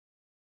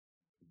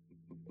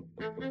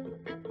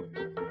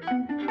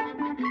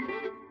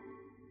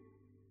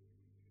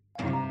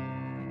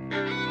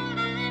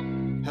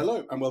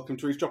Hello and welcome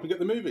to Eavesdropping at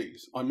the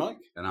Movies. I'm Mike.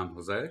 And I'm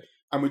Jose.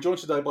 And we're joined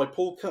today by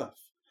Paul Cuff,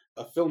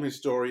 a film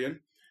historian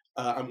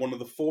and one of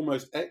the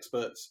foremost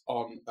experts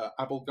on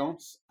Abel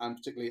Gance, and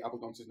particularly Abel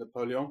Gance's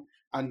Napoleon,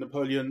 and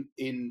Napoleon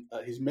in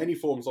his many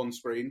forms on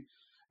screen,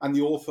 and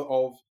the author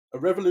of A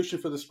Revolution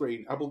for the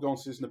Screen, Abel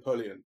Gance's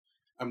Napoleon.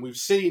 And we've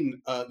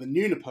seen the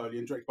new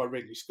Napoleon, directed by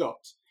Ridley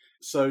Scott.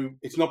 So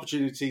it's an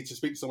opportunity to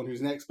speak to someone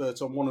who's an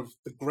expert on one of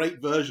the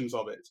great versions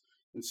of it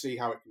and see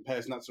how it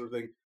compares and that sort of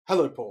thing.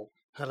 Hello, Paul.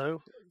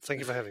 Hello. Thank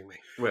you for having me.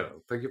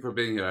 Well, thank you for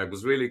being here. I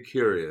was really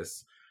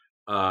curious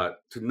to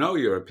know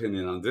your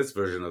opinion on this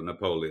version of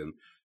Napoleon.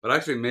 But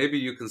actually, maybe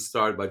you can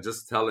start by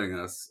just telling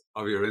us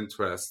of your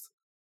interest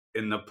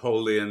in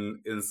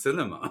Napoleon in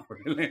cinema.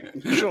 Really?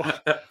 Sure.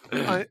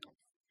 I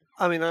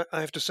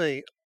have to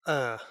say,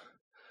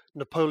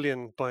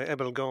 Napoleon by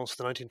Abel Gance,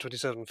 the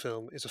 1927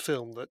 film, is a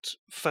film that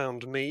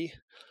found me.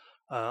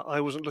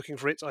 I wasn't looking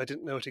for it. I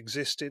didn't know it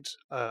existed.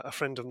 A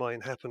friend of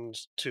mine happened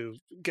to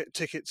get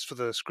tickets for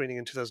the screening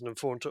in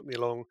 2004 and took me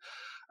along.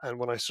 And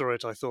when I saw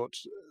it, I thought,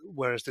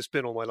 where has this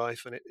been all my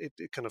life? And it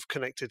kind of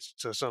connected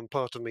to some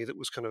part of me that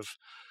was kind of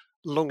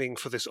longing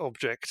for this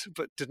object,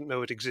 but didn't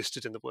know it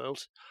existed in the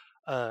world.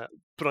 But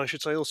I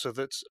should say also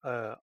that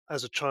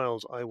as a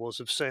child, I was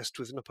obsessed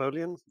with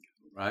Napoleon,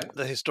 right?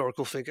 The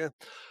historical figure.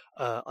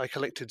 I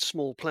collected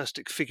small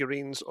plastic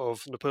figurines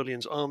of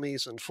Napoleon's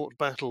armies and fought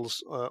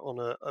battles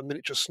on a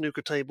miniature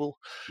snooker table.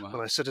 Wow.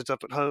 When I set it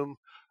up at home.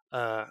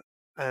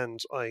 And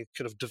I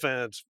kind of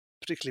devoured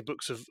particularly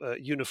books of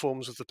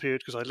uniforms of the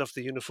period because I loved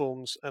the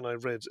uniforms, and I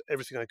read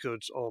everything I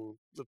could on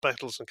the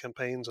battles and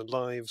campaigns and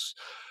lives.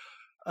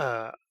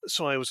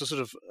 So I was a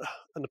sort of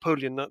a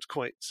Napoleon nut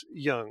quite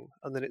young,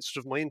 and then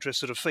my interest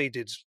sort of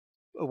faded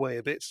away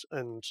a bit,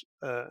 and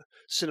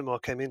cinema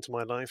came into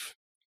my life.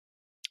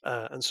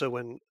 And so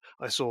when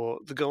I saw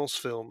the Gance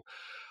film,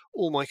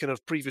 all my kind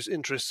of previous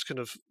interests kind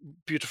of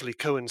beautifully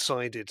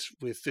coincided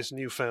with this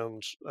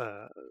newfound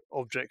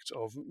object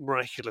of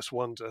miraculous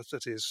wonder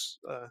that is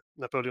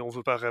Napoléon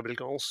vu par Abel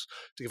Gance,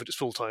 to give it its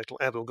full title,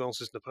 Abel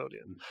Gance's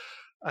Napoleon.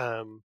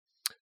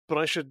 But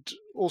I should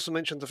also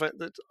mention the fact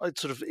that I'd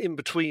sort of, in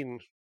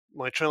between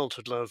my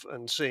childhood love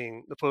and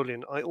seeing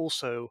Napoleon, I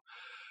also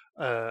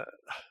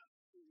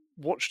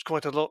watched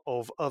quite a lot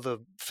of other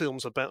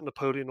films about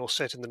Napoleon or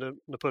set in the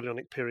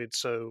Napoleonic period.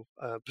 So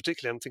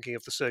particularly I'm thinking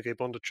of the Sergei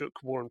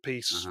Bondarchuk War and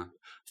Peace,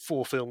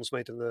 4 films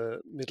made in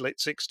the mid-late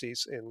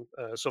 60s in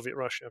Soviet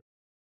Russia.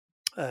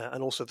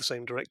 And also the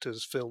same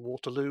director's film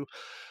Waterloo,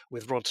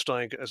 with Rod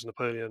Steiger as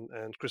Napoleon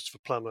and Christopher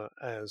Plummer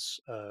as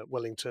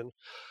Wellington.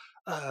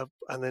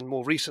 And then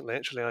more recently,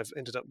 actually, I've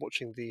ended up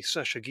watching the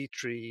Sacha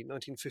Guitry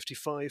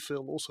 1955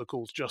 film, also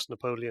called Just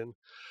Napoleon.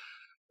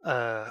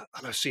 And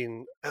I've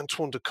seen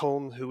Antoine de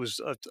Caunes, who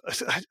was,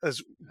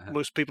 as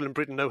most people in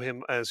Britain know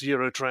him as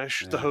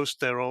Eurotrash, the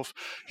host thereof.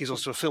 He's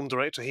also a film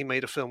director. He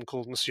made a film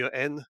called Monsieur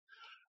N,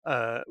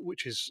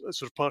 which is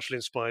sort of partially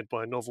inspired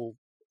by a novel,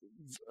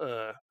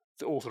 the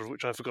author of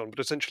which I've forgotten, but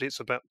essentially it's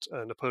about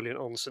Napoleon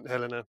on St.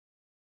 Helena.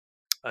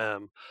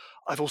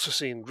 I've also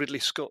seen Ridley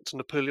Scott's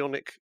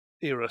Napoleonic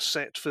era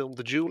set film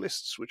The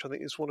Duelists, which I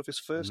think is one of his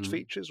first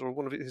features, or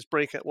one of his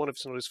breakout, one of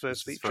his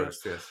first features.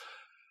 First, yes.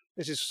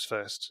 It is his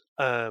first.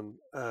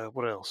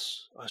 What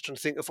else? I was trying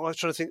to think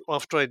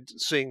after I'd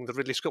seen the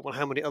Ridley Scott one,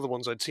 how many other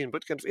ones I'd seen,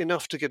 but kind of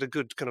enough to get a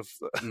good kind of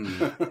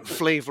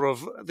flavour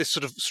of this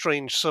sort of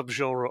strange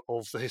subgenre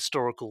of the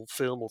historical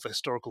film, or the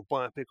historical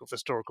biopic, or the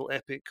historical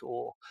epic,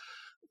 or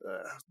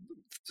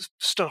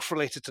stuff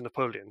related to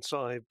Napoleon.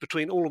 So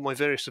between all of my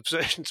various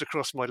obsessions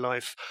across my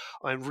life,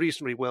 I'm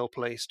reasonably well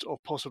placed, or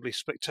possibly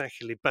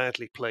spectacularly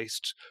badly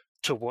placed,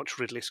 to watch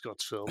Ridley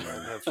Scott's film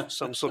and have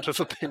some sort of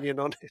opinion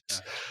on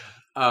it.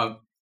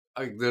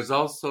 There's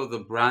also the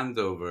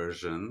Brando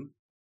version,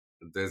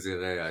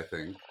 Désiré, I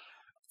think,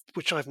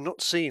 which I've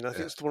not seen. I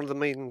think it's one of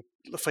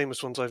the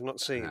famous ones I've not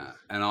seen. Yeah.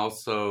 And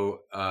also,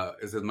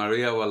 is it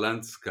Maria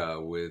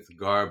Walenska with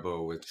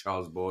Garbo, with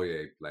Charles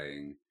Boyer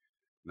playing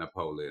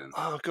Napoleon?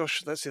 Oh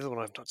gosh, that's the other one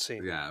I've not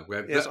seen. Yeah,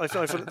 yes,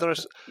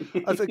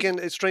 again,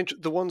 it's strange.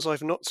 The ones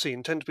I've not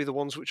seen tend to be the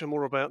ones which are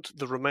more about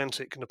the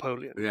romantic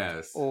Napoleon.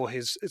 Yes, or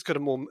it's got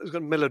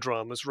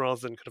melodramas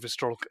rather than kind of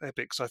historical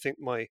epics. I think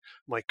my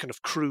kind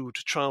of crude,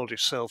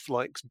 childish self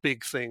likes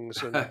big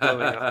things and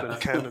blowing up and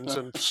cannons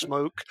and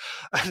smoke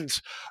and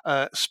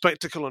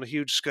spectacle on a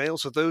huge scale.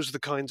 So those are the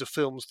kinds of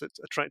films that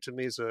attracted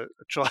me as a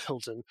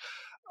child. And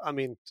I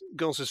mean,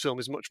 Gance's film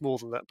is much more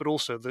than that, but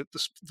also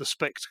the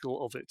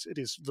spectacle of it. It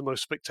is the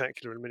most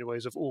spectacular in many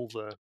ways of all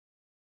the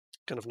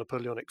kind of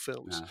Napoleonic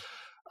films.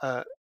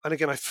 Yeah. And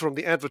again, from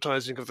the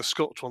advertising of the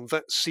Scott one,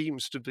 that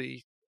seems to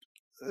be,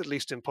 at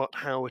least in part,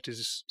 how it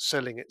is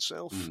selling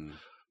itself,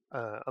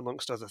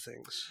 amongst other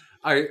things.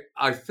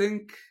 I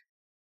think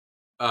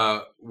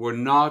we're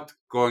not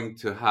going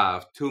to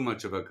have too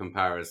much of a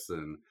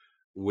comparison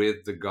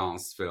with the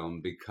Gance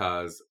film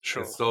because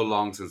it's so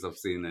long since I've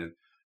seen it.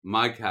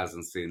 Mike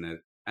hasn't seen it.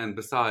 And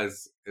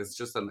besides, it's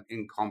just an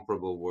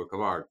incomparable work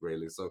of art,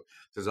 really. So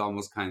there's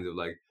almost kind of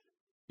like,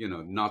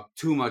 not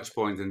too much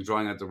point in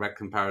drawing a direct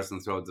comparison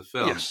throughout the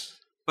film. Yes.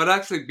 But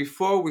actually,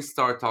 before we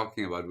start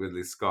talking about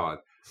Ridley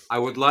Scott, I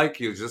would like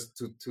you just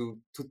to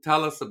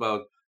tell us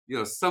about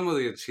some of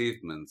the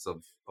achievements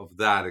of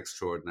that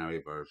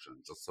extraordinary version,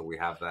 just so we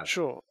have that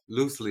Sure.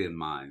 loosely in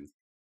mind.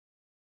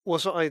 Well,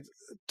 so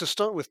to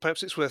start with,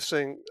 perhaps it's worth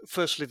saying,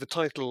 firstly, the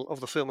title of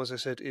the film, as I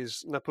said,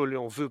 is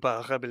Napoléon vu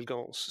par Abel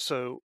Gance.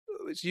 So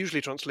it's usually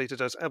translated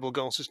as Abel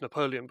Gance's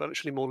Napoleon, but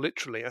actually more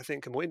literally, I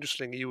think, and more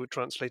interestingly, you would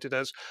translate it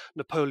as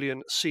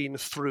Napoleon seen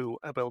through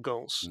Abel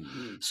Gance.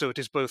 Mm-hmm. So it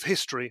is both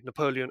history,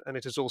 Napoleon, and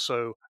it is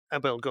also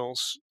Abel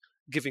Gance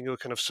giving you a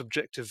kind of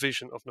subjective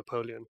vision of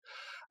Napoleon.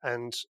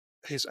 And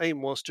his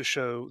aim was to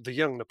show the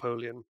young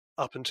Napoleon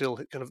up until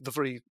kind of the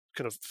very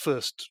kind of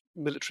first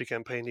military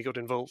campaign he got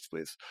involved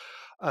with.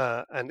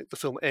 And the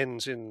film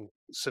ends in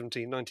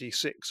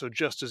 1796, so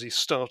just as he's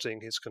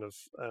starting his kind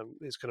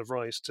of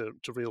rise to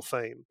real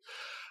fame.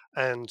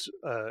 And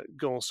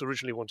Gance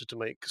originally wanted to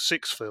make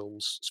 6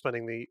 films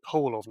spanning the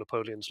whole of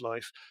Napoleon's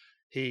life.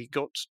 He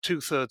got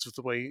 2/3 of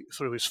the way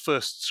through his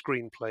first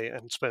screenplay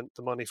and spent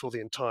the money for the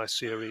entire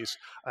series,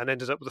 and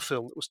ended up with a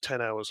film that was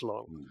 10 hours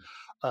long.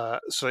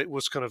 So it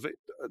was kind of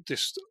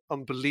this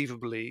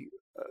unbelievably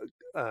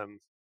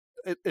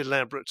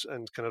elaborate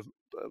and kind of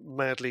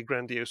madly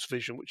grandiose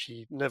vision, which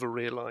he never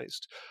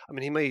realized. I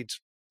mean, he made,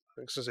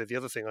 I was going to say, the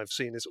other thing I've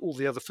seen is all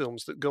the other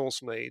films that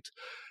Gance made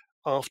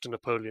after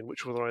Napoleon,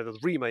 which were either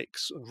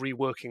remakes and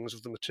reworkings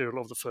of the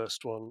material of the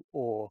first one,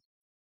 or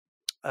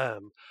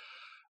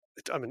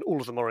I mean, all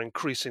of them are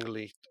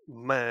increasingly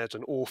mad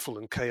and awful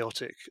and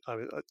chaotic. I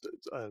mean,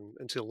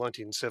 until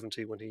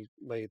 1970, when he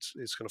made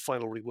his kind of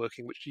final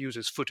reworking, which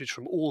uses footage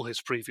from all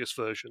his previous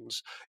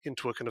versions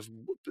into a kind of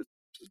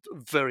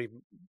very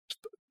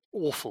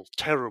awful,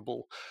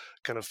 terrible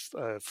kind of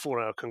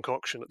 4-hour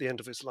concoction at the end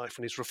of his life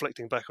when he's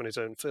reflecting back on his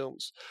own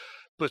films.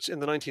 But in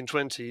the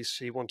 1920s,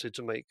 he wanted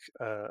to make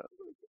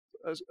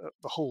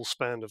the whole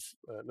span of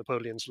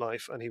Napoleon's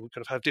life, and he would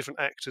kind of have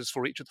different actors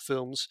for each of the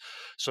films.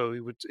 So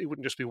it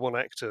wouldn't just be one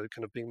actor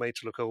kind of being made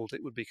to look old.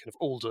 It would be kind of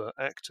older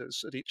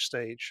actors at each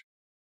stage.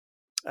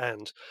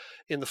 And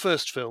in the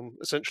first film,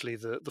 essentially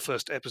the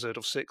first episode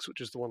of 6,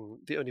 which is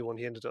the only one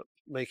he ended up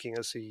making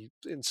as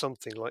in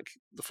something like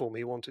the form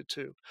he wanted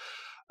to,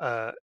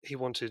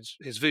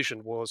 his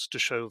vision was to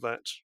show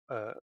that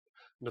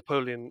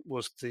Napoleon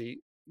was the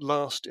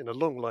last in a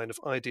long line of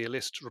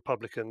idealist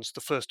Republicans,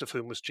 the first of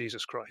whom was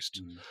Jesus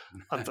Christ.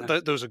 And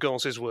those are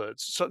Gance's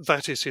words. So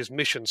that is his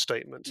mission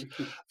statement.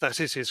 That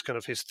is his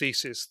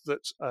thesis,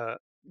 that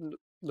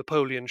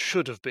Napoleon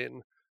should have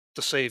been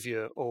the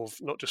savior of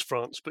not just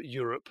France but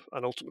Europe,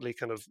 and ultimately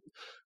kind of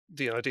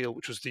the ideal,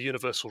 which was the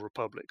universal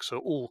republic. So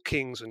all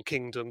kings and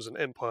kingdoms and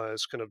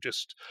empires kind of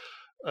just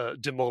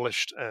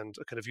demolished, and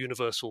a kind of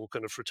universal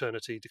kind of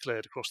fraternity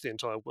declared across the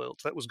entire world.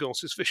 That was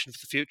Gance's vision for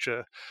the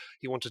future.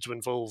 He wanted to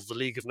involve the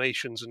League of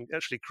Nations and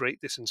actually create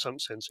this in some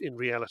sense in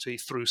reality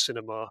through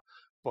cinema,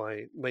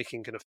 by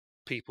making kind of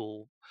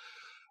people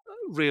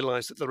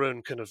realize that their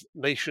own kind of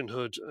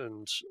nationhood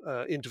and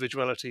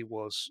individuality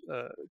was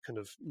kind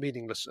of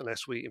meaningless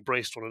unless we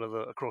embraced one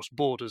another across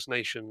borders,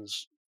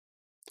 nations,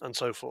 and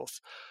so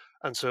forth.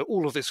 And so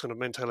all of this kind of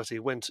mentality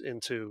went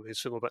into his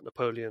film about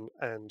Napoleon,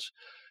 and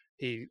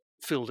he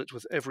filled it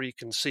with every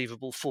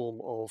conceivable form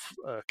of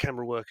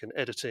camera work and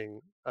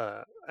editing,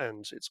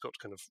 and it's got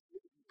kind of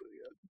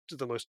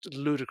the most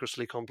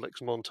ludicrously complex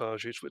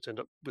montages, which end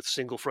up with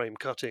single frame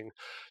cutting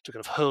to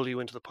kind of hurl you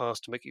into the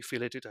past to make you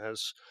feel it. It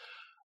has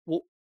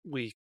what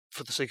we,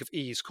 for the sake of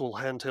ease, call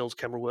handheld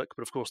camera work,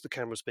 but of course the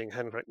cameras being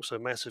hand cranked were so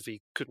massive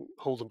he couldn't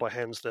hold them by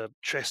hands. They're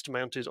chest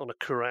mounted on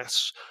a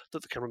cuirass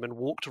that the cameramen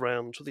walked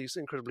around with these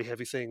incredibly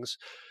heavy things.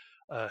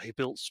 He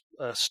built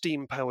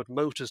steam-powered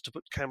motors to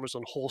put cameras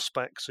on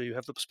horseback, so you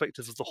have the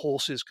perspective of the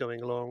horses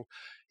going along.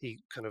 He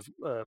kind of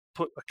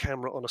put a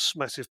camera on a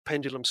massive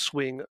pendulum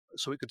swing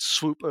so it could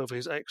swoop over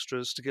his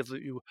extras to give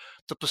you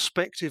the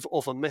perspective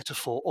of a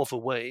metaphor of a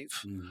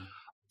wave.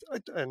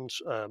 And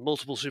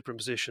multiple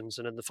superimpositions,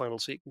 and in the final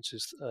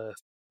sequences,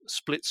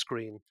 split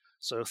screen.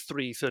 So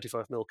 3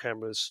 35mm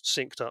cameras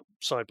synced up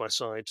side by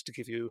side to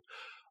give you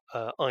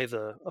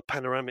either a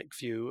panoramic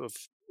view of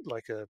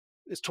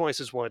it's twice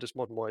as wide as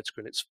modern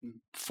widescreen. It's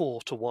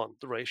 4:1,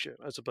 the ratio,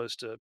 as opposed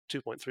to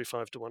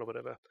 2.35:1 or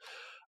whatever.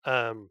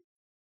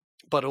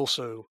 But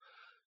also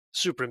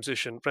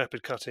superimposition,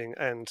 rapid cutting,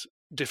 and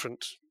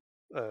different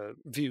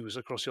views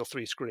across your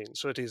 3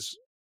 screens. So it is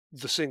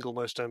the single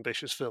most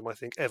ambitious film I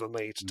think ever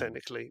made,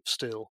 technically,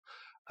 still.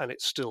 And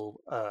it's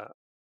still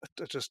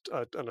just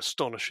an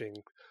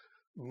astonishing,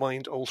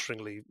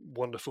 mind-alteringly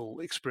wonderful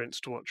experience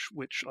to watch,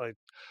 which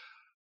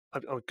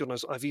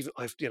goodness,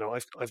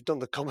 I've done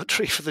the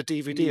commentary for the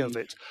DVD of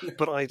it,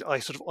 but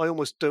I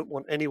almost don't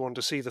want anyone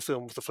to see the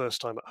film for the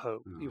first time at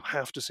home. You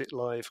have to see it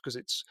live,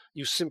 because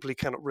you simply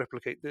cannot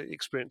replicate the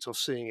experience of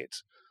seeing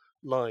it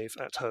live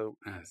at home.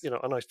 Yes.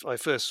 And I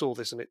first saw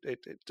this, and it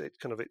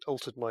kind of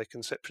altered my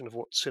conception of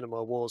what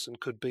cinema was and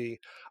could be.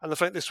 And the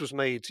fact this was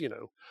made,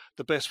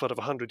 the best part of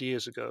 100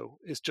 years ago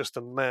is just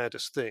the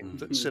maddest thing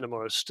that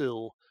cinema is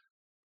still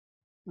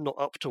not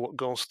up to what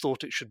Gance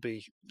thought it should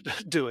be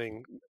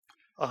doing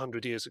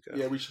 100 years ago.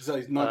 Yeah, we should say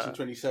it's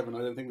 1927. I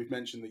don't think we've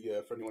mentioned the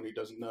year for anyone who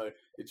doesn't know.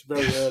 It's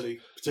very early,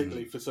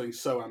 particularly for something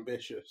so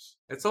ambitious.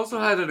 It's also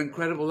had an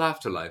incredible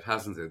afterlife,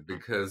 hasn't it?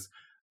 Because,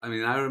 I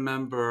mean, I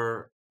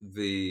remember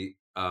the...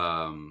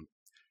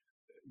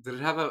 did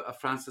it have a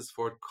Francis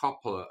Ford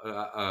Coppola,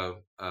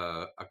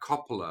 a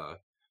Coppola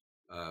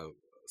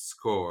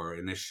score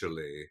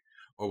initially?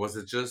 Or was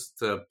it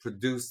just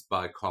produced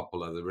by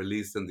Coppola, the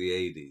release in the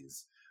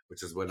 80s?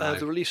 Which is when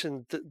the release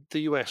in the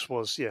US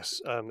was, yes,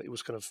 it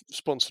was kind of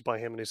sponsored by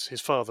him, and his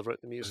father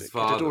wrote the music. His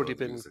father it had already wrote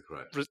the been, music,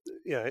 right.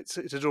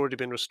 it had already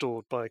been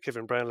restored by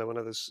Kevin Brownlow and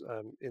others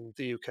in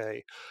the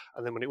UK,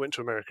 and then when it went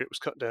to America, it was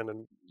cut down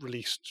and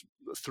released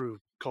through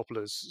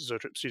Coppola's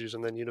Zoetrope Studios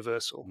and then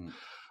Universal.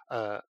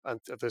 And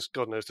there's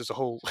a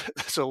whole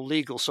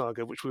legal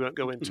saga which we won't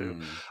go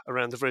into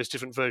around the various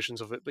different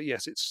versions of it. But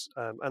yes, it's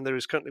and there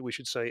is currently, we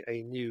should say,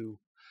 a new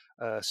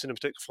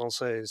Cinémathèque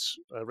Française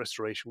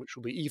restoration, which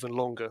will be even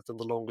longer than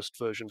the longest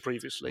version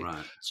previously.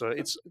 Right. So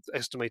it's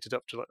needed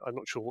up to, I'm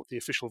not sure what the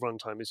official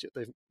runtime is yet.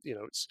 They've,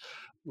 it's,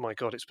 my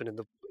God, it's been in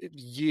the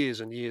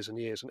years and years and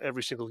years, and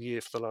every single year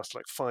for the last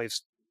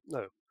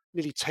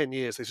nearly 10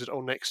 years, they said,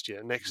 oh, next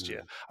year.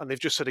 And they've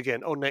just said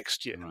again, oh,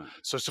 next year. Right.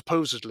 So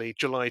supposedly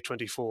July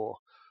 24,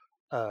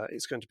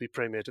 it's going to be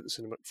premiered at the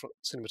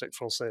Cinémathèque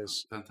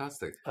Française.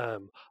 Fantastic.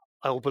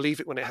 I'll believe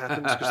it when it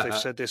happens, because they've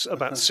said this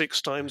about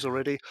 6 times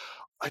already.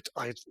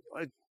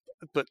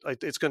 But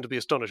it's going to be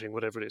astonishing,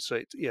 whatever it is.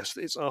 So yes,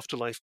 its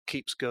afterlife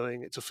keeps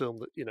going. It's a film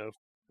that,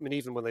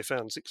 even when they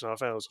found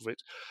 6.5 hours of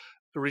it,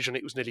 originally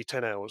it was nearly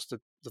 10 hours.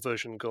 The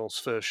version Gance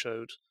first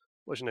showed,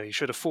 he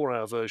showed a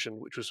 4-hour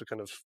version, which was a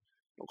kind of,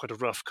 not quite a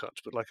rough cut,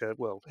 but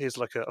here's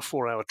like a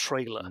 4-hour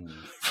trailer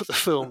for the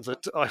film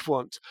that I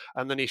want.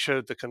 And then he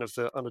showed the kind of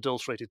the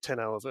unadulterated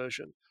 10-hour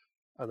version.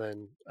 And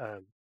then,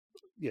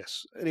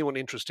 yes, anyone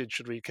interested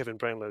should read Kevin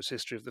Brownlow's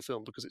history of the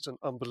film, because it's an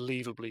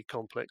unbelievably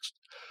complex,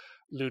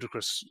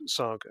 ludicrous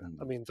saga.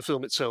 I mean, the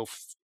film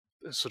itself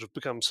has sort of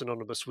become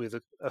synonymous with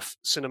a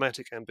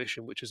cinematic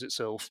ambition, which is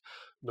itself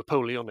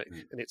Napoleonic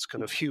in its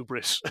kind of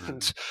hubris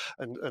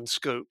and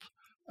scope.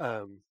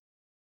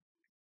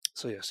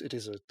 So yes, it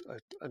is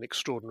an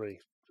extraordinary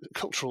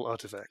cultural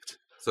artifact.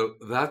 So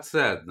that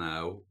said,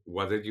 now,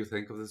 what did you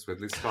think of this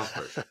Ridley Scott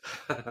version?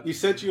 You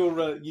said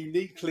you're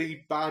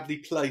uniquely badly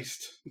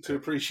placed to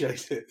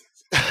appreciate it.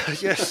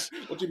 Yes.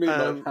 What do you mean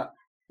by that?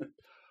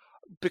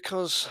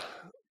 Because,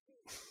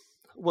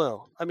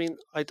 well, I mean,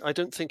 I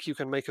don't think you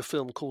can make a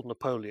film called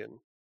Napoleon,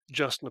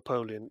 just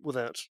Napoleon,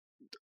 without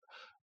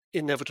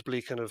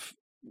inevitably kind of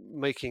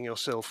making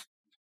yourself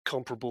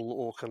comparable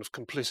or kind of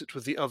complicit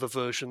with the other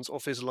versions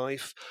of his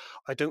life.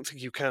 I don't think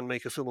you can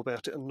make a film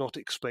about it and not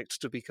expect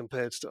to be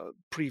compared to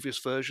previous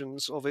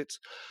versions of it.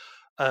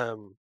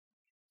 And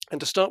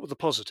to start with the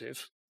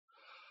positive,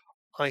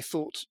 I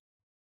thought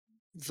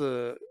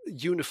the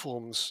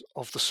uniforms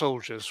of the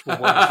soldiers were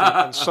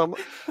wonderful, and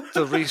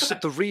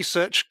the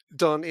research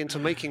done into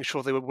making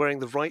sure they were wearing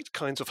the right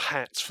kinds of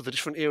hats for the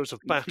different eras of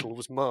battle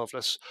was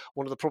marvelous.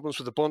 One of the problems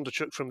with the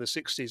Bondarchuk from the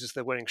 60s is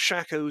they're wearing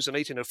shakos in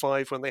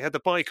 1805 when they had the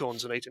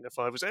bicorns in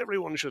 1805, as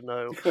everyone should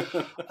know.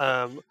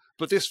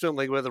 But this film,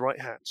 they wear the right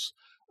hats,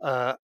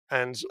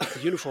 and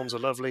the uniforms are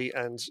lovely,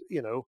 and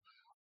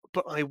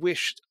but I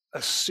wished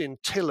a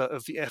scintilla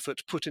of the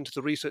effort put into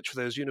the research for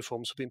those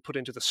uniforms had been put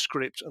into the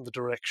script and the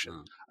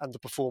direction and the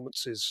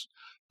performances,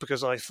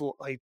 because I thought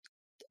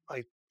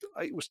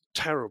it was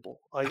terrible.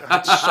 I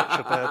had such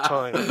a bad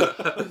time.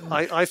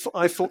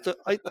 I thought that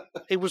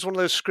it was one of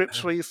those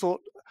scripts where you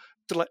thought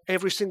that like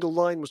every single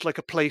line was like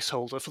a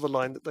placeholder for the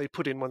line that they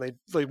put in when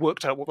they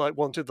worked out what they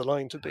wanted the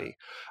line to be,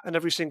 and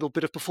every single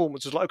bit of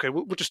performance was like, okay,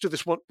 we'll just do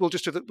this one. We'll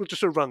just do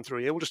a run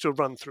through. Yeah, we'll just do a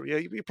run through. Yeah,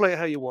 you play it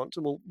how you want,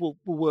 and we'll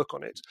work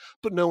on it.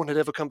 But no one had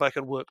ever come back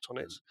and worked on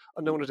it,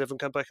 and no one had ever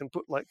come back and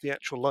put like the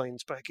actual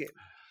lines back in.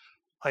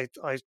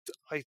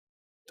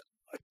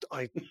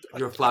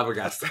 You're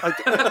flabbergasted.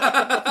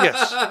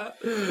 Yes.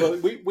 Well,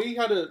 we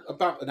had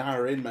about an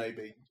hour in,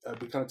 maybe.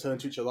 We kind of turned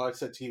to each other. I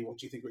said to you, "What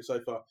do you think of it so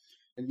far?"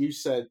 And you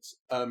said,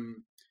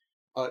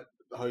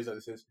 Jose,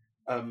 this is,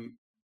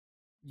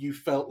 you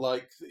felt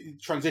like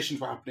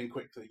transitions were happening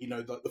quickly.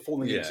 Like the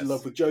falling into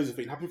love with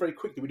Josephine happened very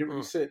quickly. We didn't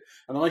really sit.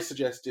 And I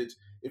suggested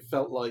it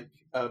felt like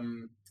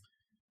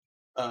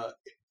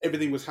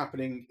everything was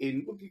happening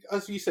in,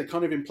 as you said,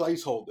 kind of in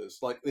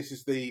placeholders. Like this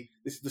is the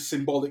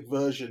symbolic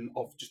version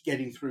of just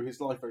getting through his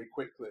life very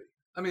quickly.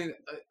 I mean,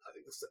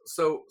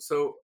 so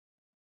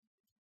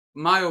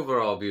my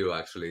overall view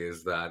actually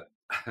is that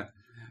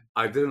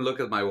I didn't look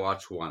at my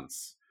watch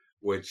once,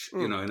 which,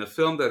 in a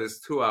film that is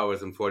 2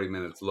 hours and 40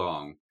 minutes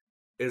long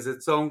is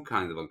its own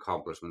kind of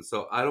accomplishment.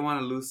 So I don't want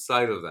to lose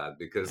sight of that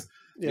because,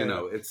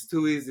 it's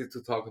too easy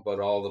to talk about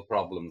all the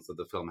problems that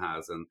the film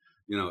has. And,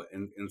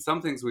 in some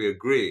things we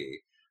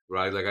agree,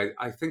 right? Like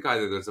I think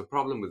either there's a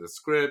problem with the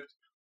script,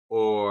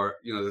 or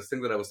this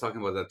thing that I was talking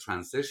about, the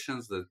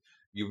transitions, that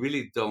you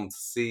really don't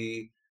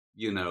see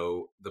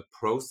the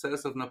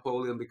process of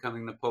Napoleon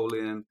becoming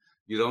Napoleon.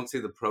 You don't see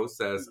the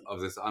process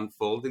of this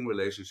unfolding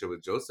relationship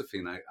with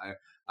Josephine. I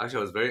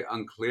actually was very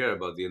unclear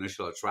about the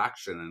initial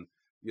attraction, and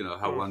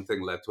how one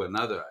thing led to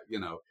another.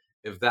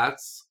 If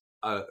that's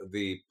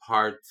the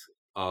part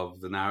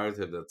of the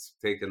narrative that's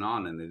taken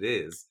on, and it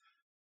is,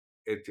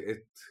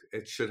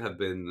 it should have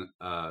been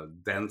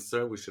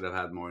denser. We should have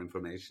had more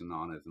information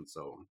on it, and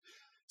so on.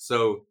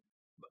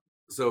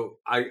 So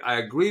I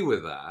agree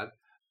with that.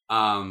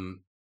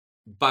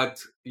 But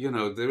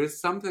there is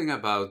something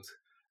about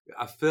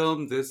a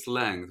film this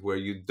length where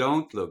you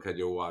don't look at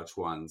your watch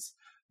once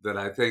that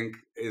I think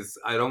is,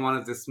 I don't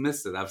want to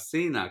dismiss it. I've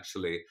seen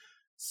actually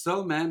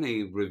so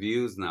many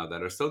reviews now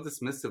that are so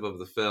dismissive of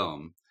the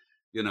film,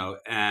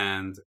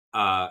 and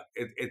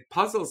it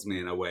puzzles me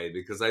in a way,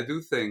 because I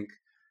do think,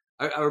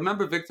 I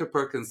remember Victor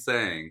Perkins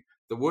saying,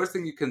 the worst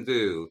thing you can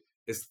do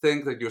is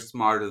think that you're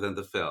smarter than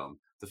the film.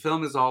 The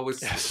film is always,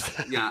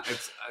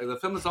 the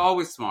film is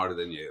always smarter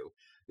than you.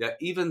 Yeah,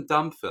 even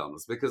dumb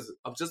films, because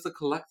of just the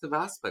collective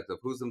aspect of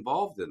who's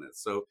involved in it.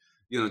 So,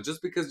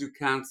 just because you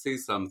can't see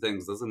some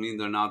things doesn't mean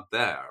they're not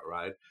there,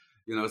 right?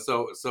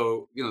 So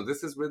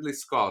this is Ridley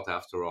Scott,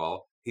 after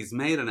all. He's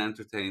made an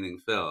entertaining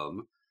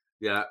film.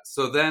 Yeah.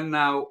 So then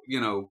now,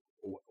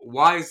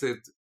 why is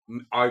it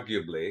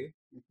arguably,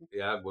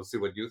 we'll see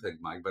what you think,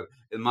 Mike, but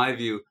in my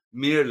view,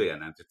 merely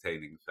an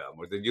entertaining film?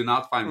 Or did you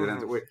not find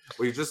it were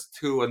you just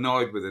too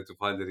annoyed with it to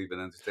find it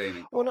even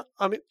entertaining? Well, no,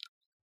 I mean,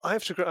 I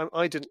have to agree.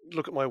 I didn't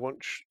look at my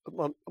watch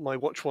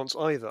once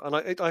either, and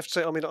I have to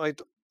say, I mean,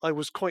 I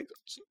was quite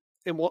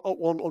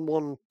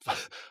on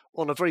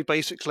a very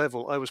basic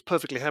level. I was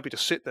perfectly happy to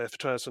sit there for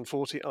 2 hours and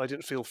 40. I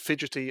didn't feel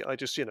fidgety. I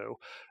just,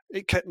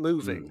 it kept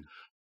moving,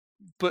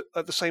 but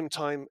at the same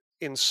time,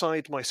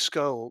 inside my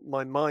skull,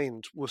 my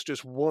mind was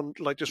just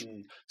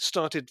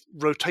started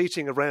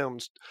rotating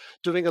around,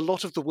 doing a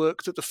lot of the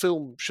work that the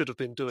film should have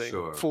been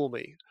doing for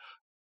me.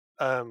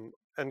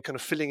 And kind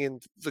of filling in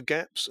the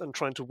gaps and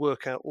trying to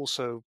work out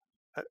also.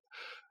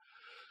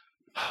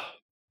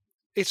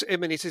 It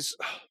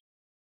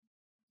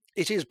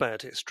is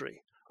bad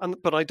history,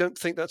 but I don't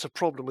think that's a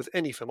problem with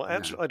any film.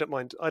 I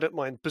don't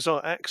mind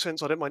bizarre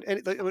accents. I don't mind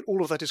any. I mean,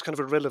 all of that is kind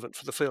of irrelevant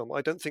for the film.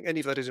 I don't think any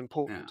of that is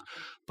important. Yeah.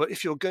 But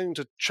if you're going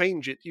to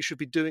change it, you should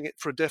be doing it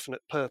for a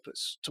definite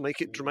purpose, to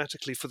make it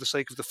dramatically, for the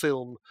sake of the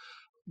film,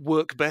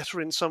 work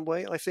better in some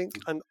way, I think,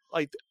 and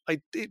I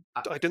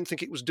don't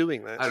think it was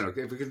doing that. I don't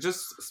know if we could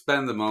just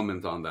spend a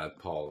moment on that,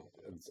 Paul.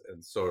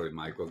 And sorry,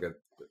 Mike, we'll get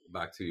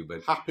back to you.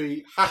 But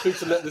happy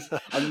to let this.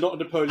 I'm not a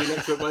Napoleon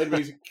expert by any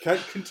means.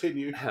 Can't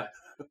continue.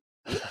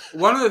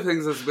 One of the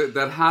things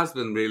that has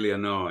been really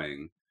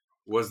annoying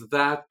was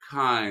that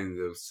kind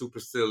of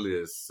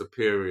supercilious,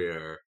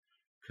 superior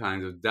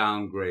kind of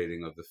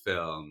downgrading of the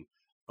film.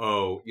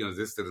 Oh,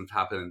 this didn't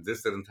happen, and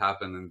this didn't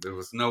happen, and there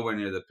was nowhere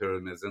near the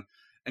pyramids,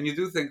 and you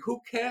do think,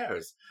 who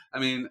cares? I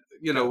mean,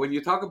 when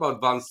you talk about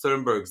von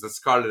Sternberg's The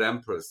Scarlet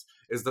Empress,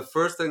 is the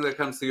first thing that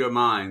comes to your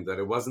mind that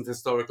it wasn't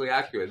historically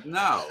accurate?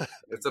 No,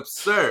 it's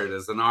absurd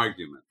as an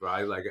argument,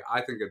 right? Like,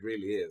 I think it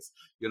really is.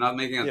 You're not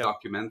making a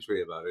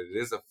documentary about it. It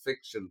is a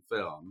fiction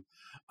film.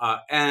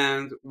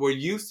 And we're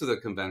used to the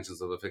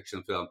conventions of a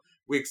fiction film.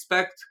 We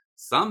expect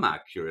some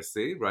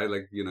accuracy, right?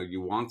 Like,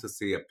 you want to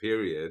see a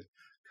period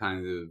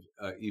kind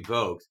of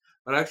evoked.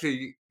 But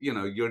actually,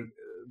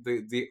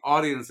 the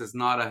audience is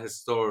not a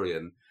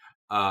historian,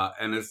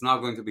 and it's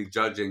not going to be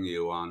judging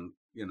you on,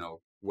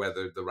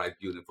 whether the right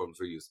uniforms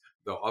were used.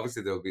 Though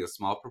obviously there will be a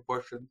small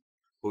proportion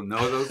who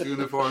know those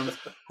uniforms,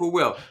 who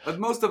will. But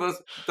most of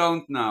us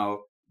don't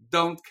know,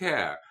 don't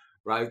care,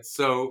 right?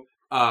 So,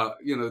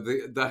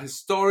 the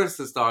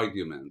historicist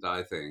argument,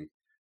 I think,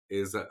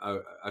 is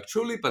a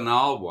truly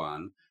banal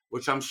one,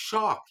 which I'm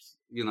shocked,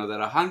 that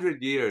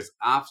 100 years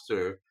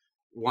after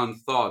one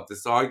thought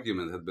this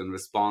argument had been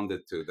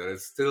responded to, that it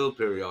still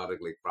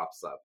periodically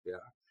crops up,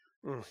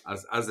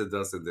 as it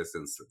does in this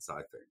instance,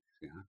 I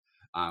think.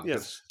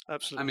 Yes,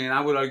 absolutely. I mean,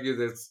 I would argue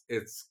that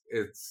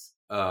it's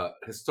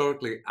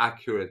historically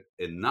accurate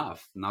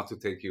enough not to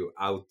take you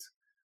out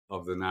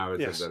of the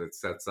narrative that it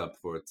sets up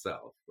for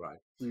itself, right?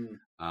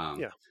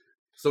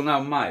 So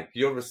now, Mike,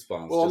 your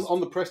response. Well,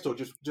 on the press tour,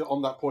 just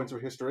on that point of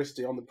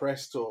historicity, on the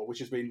press tour, which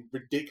has been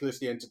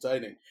ridiculously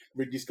entertaining,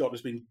 Ridley Scott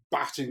has been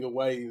batting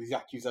away these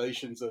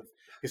accusations of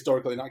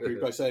historical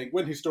inaccuracy by saying,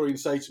 when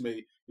historians say to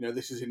me,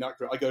 this is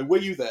inaccurate, I go, were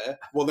you there?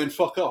 Well, then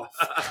fuck off.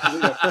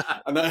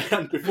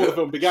 And before the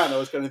film began, I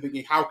was kind of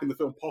thinking, how can the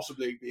film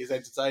possibly be as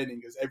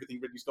entertaining as everything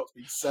Ridley Scott's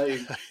been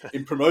saying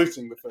in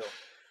promoting the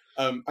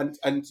film?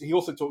 And he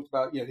also talked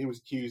about, he was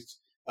accused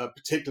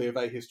particularly of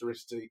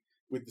ahistoricity,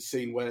 with the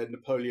scene where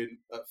Napoleon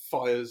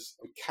fires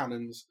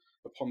cannons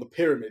upon the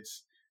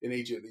pyramids in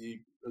Egypt that you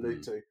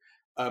alluded to.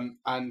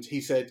 And he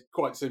said,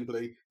 quite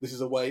simply, this is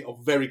a way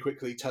of very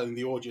quickly telling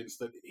the audience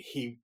that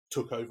he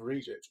took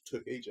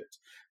Egypt,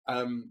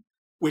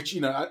 which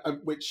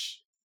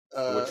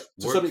Which to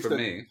worked some for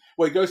extent. me.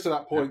 Well, it goes to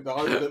that point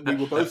that we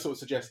were both sort of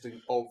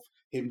suggesting of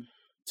him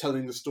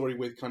telling the story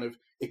with kind of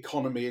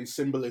economy and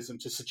symbolism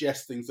to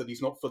suggest things that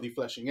he's not fully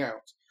fleshing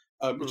out,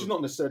 which is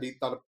not necessarily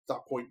that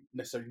point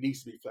necessarily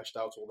needs to be fleshed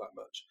out all that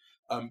much.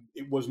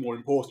 It was more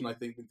important, I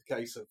think, in the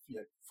case of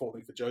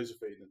falling for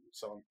Josephine and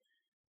so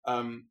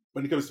on.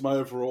 When it comes to my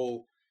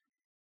overall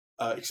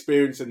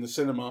experience in the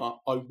cinema,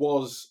 I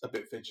was a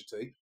bit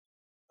fidgety.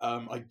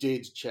 I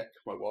did check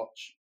my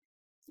watch.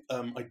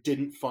 I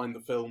didn't find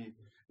the film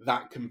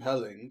that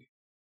compelling.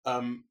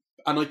 And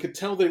I could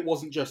tell that it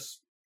wasn't just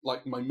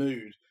like my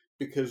mood,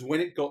 because when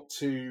it got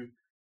to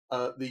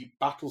the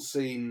battle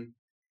scene,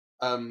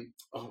 I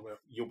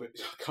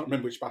can't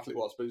remember which battle it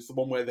was, but it's the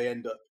one where they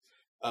end up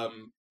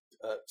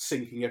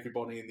sinking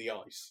everybody in the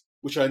ice,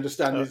 which I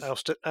understand is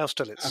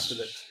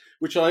Austerlitz.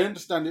 Which I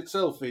understand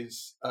itself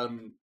is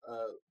an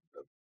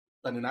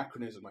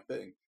anachronism, I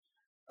think.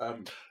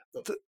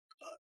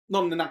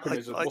 Not an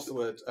anachronism. What's the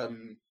word?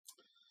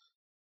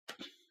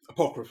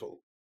 Apocryphal,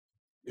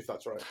 if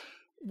that's right.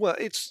 Well,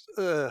 it's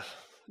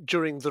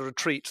during the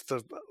retreat,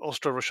 the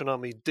Austro-Russian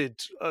army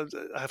did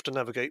have to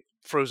navigate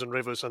frozen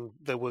rivers, and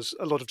there was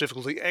a lot of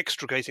difficulty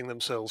extricating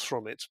themselves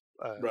from it.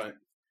 Right.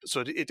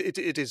 So it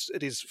is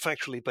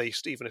factually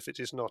based, even if it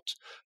is not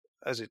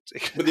as it.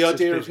 But the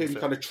idea of him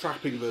kind of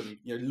trapping them,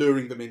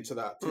 luring them into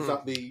that, is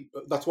that the?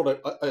 That's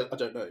what I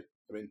don't know.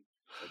 I mean,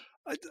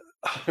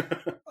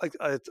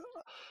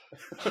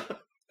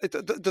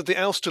 the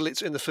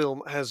Austerlitz in the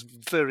film has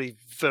very,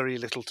 very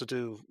little to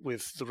do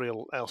with the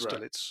real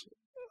Austerlitz.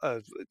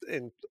 Right.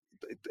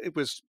 It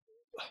was.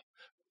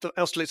 The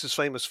Austerlitz is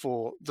famous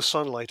for the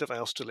sunlight of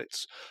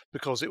Austerlitz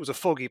because it was a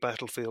foggy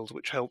battlefield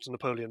which helped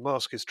Napoleon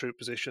mask his troop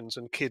positions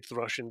and kid the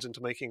Russians into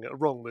making a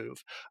wrong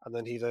move, and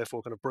then he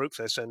therefore kind of broke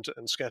their centre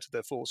and scattered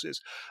their forces.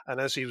 And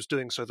as he was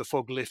doing so, the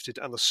fog lifted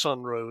and the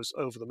sun rose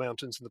over the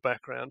mountains in the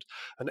background,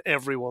 and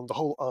everyone, the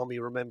whole army,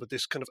 remembered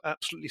this kind of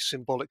absolutely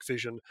symbolic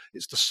vision.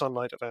 It's the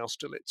sunlight of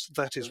Austerlitz.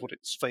 That is what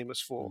it's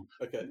famous for,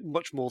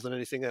 much more than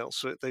anything else.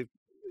 So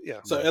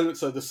yeah.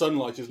 So the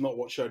sunlight is not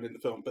what's shown in the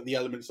film, but the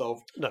elements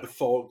of the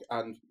fog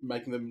and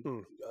making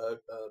them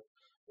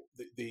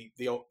the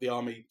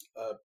army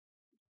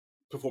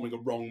performing a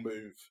wrong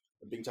move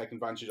and being taken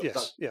advantage of.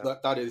 Yes,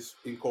 that is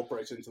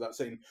incorporated into that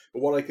scene.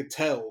 But what I could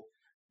tell,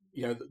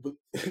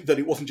 that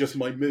it wasn't just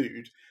my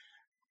mood,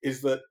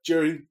 is that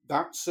during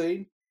that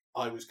scene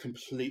I was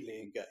completely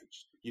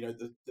engaged.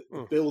 The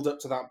build up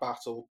to that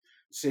battle,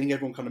 seeing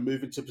everyone kind of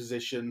move into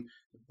position.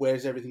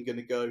 Where's everything going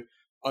to go?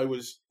 I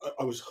was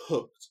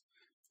hooked,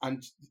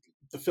 and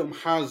the film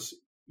has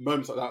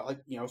moments like that.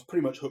 I was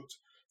pretty much hooked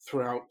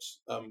throughout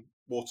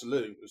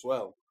Waterloo as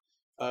well.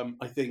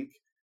 I think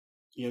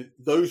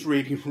those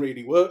really,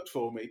 really worked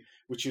for me,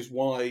 which is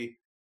why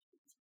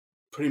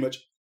pretty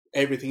much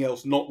everything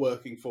else not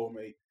working for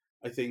me,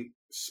 I think,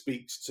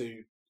 speaks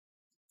to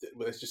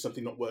there's just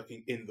something not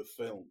working in the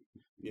film.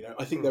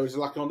 I think there is a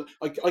lack on.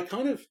 I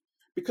kind of,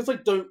 because I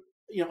don't,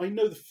 I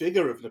know the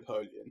figure of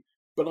Napoleon,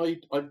 but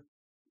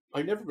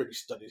I never really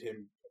studied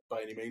him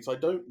by any means. I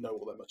don't know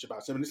all that much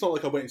about him, and it's not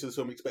like I went into the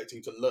film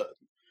expecting to learn,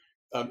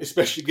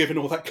 especially given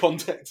all that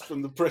context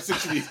from the press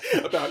interviews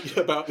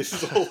about this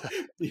is all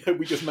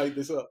we just made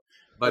this up.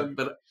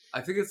 But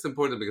I think it's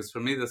important because for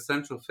me the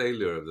central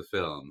failure of the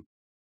film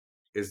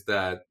is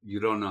that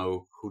you don't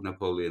know who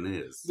Napoleon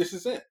is. This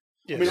is it.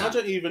 Yes. I mean, I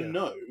don't even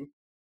know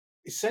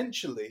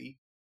essentially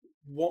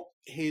what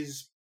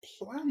his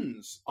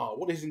plans are,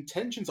 what his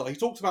intentions are. He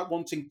talks about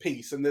wanting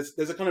peace, and there's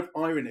a kind of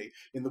irony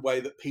in the way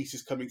that peace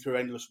is coming through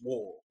endless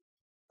war.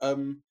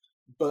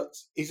 But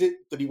is it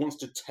that he wants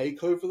to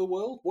take over the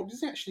world? What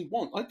does he actually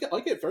want? I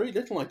get very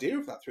little idea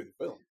of that through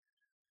the film.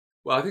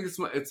 Well, I think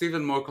it's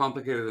even more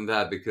complicated than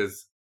that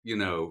because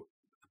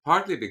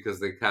partly because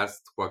they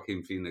cast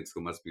Joaquin Phoenix,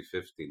 who must be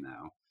 50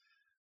 now.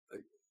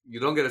 You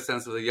don't get a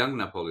sense of the young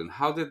Napoleon.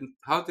 How did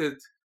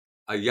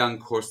a young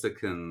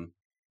Corsican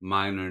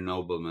minor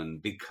nobleman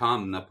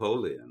become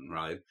Napoleon,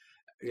 right?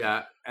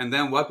 Yeah, and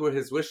then what were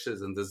his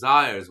wishes and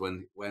desires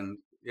when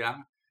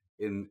I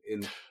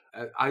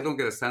don't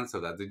get a sense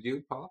of that. Did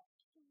you, Paul?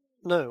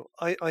 No,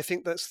 I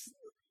think that's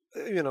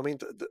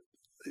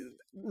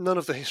none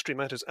of the history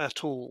matters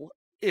at all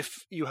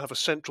if you have a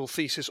central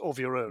thesis of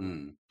your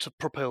own to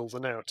propel the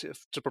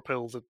narrative, to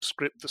propel the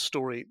script, the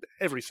story,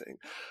 everything.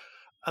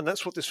 And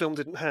that's what this film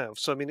didn't have.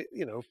 So I mean,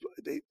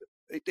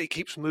 it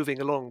keeps moving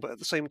along, but at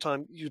the same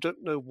time, you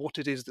don't know what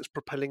it is that's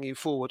propelling you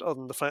forward, other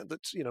than the fact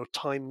that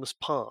time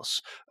must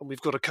pass, and we've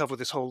got to cover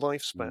this whole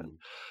lifespan.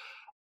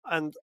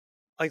 And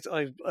I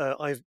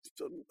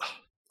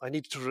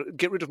need to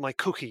get rid of my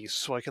cookies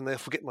so I can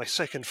therefore get my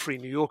second free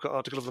New Yorker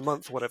article of the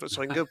month or whatever,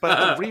 so I can go back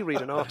and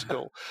reread an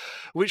article,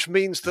 which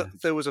means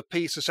that there was a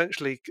piece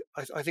essentially.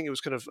 I think it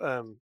was kind of.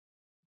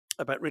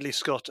 About Ridley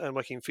Scott and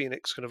Joaquin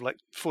Phoenix, kind of like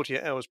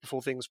 48 hours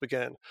before things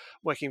began.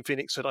 Joaquin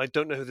Phoenix said, "I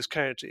don't know who this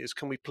character is.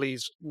 Can we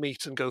please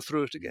meet and go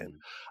through it again?"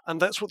 And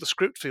that's what the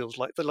script feels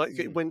like.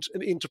 It went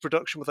into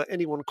production without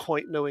anyone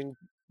quite knowing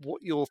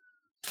what your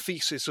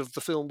thesis of the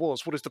film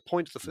was. What is the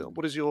point of the film?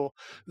 What is your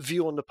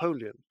view on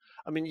Napoleon?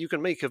 I mean, you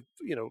can make a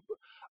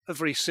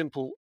very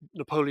simple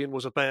Napoleon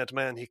was a bad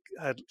man. He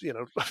had,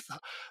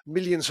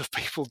 millions of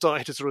people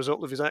died as a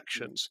result of his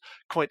actions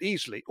quite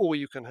easily. Or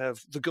you can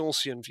have the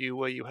Gancian view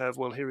where you have,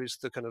 well, here is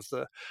the kind of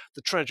the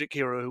tragic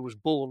hero who was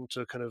born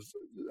to kind of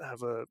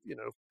have a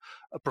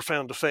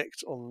profound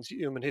effect on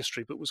human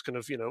history, but was kind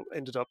of,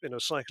 ended up in a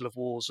cycle of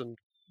wars and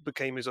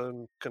became his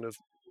own kind of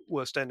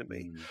worst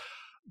enemy.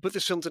 But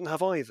this film didn't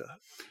have either.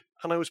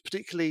 And I was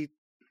particularly,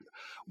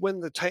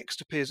 when the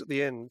text appears at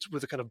the end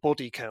with a kind of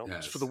body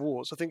count for the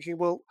wars, I'm thinking,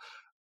 well,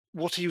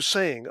 what are you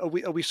saying? Are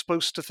we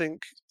supposed to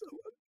think,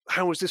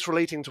 how is this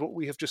relating to what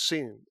we have just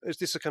seen? Is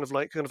this a kind of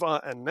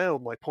and now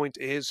my point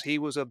is he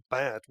was a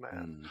bad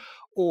man?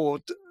 Or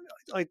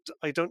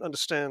I don't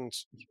understand.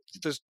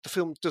 The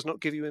film does not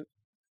give you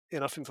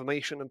enough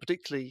information, and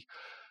particularly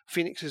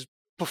Phoenix's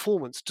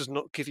performance does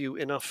not give you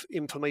enough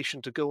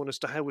information to go on as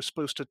to how we're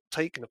supposed to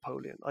take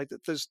Napoleon.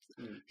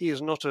 He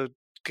is not a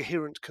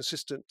coherent,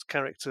 consistent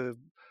character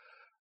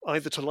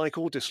either to like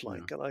or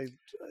dislike. And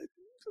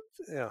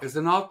it's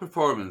an odd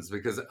performance,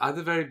 because at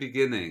the very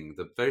beginning,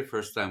 the very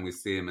first time we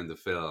see him in the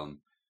film,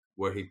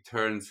 where he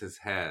turns his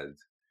head,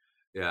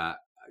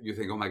 you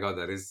think, oh my God,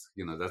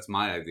 that's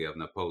my idea of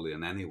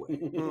Napoleon anyway,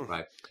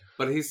 right?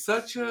 But he's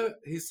such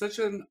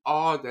an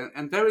odd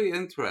and very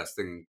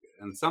interesting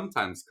and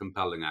sometimes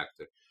compelling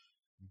actor,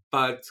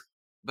 but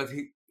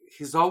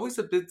he's always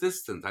a bit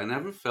distant. I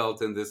never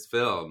felt in this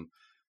film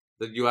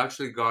that you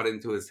actually got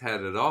into his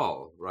head at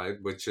all,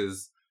 right? Which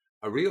is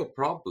a real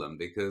problem,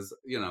 because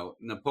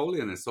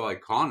Napoleon is so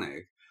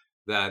iconic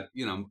that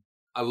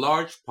a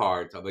large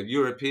part of a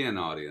European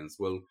audience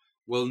will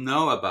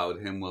know about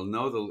him, will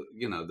know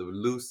the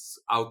loose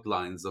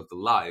outlines of the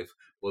life,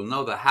 will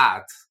know the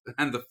hat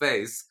and the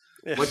face.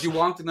 Yes. What you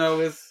want to know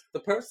is the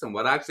person,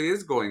 what actually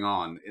is going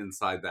on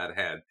inside that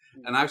head.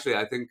 And actually,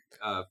 I think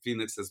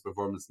Phoenix's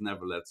performance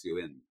never lets you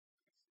in.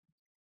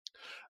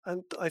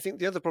 And I think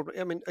the other problem,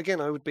 I mean, again,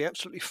 I would be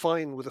absolutely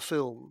fine with a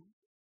film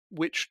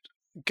which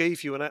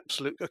gave you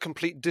a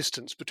complete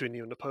distance between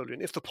you and Napoleon.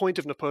 If the point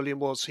of Napoleon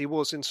was he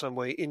was in some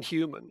way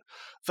inhuman,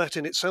 that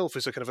in itself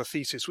is a kind of a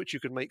thesis which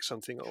you could make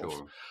something of.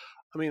 Sure.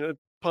 I mean, a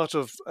part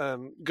of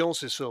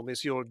Gance's film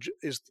is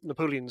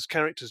Napoleon's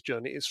character's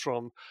journey is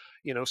from,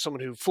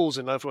 someone who falls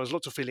in love, who has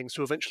lots of feelings,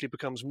 who eventually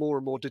becomes more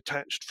and more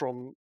detached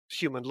from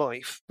human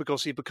life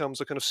because he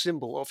becomes a kind of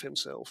symbol of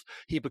himself.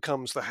 He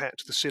becomes the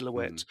hat, the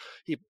silhouette.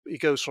 He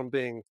goes from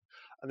being,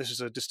 and this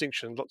is a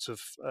distinction lots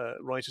of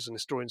writers and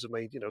historians have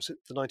made, since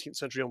the 19th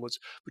century onwards,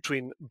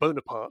 between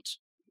Bonaparte,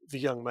 the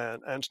young man,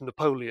 and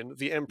Napoleon,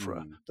 the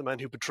emperor, the man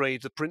who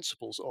betrayed the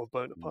principles of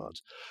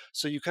Bonaparte.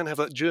 So you can have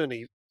that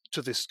journey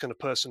to this kind of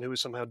person who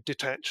is somehow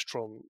detached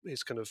from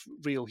his kind of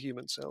real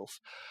human self.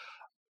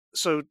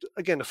 So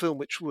again, a film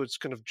which was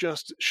kind of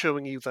just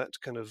showing you that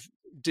kind of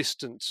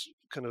distant,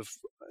 kind of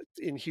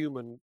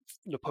inhuman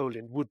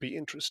Napoleon would be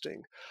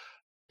interesting.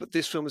 But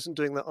this film isn't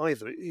doing that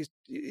either.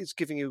 It's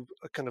giving you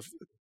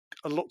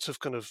lots of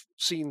kind of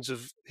scenes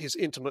of his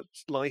intimate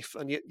life,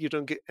 and yet you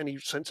don't get any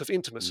sense of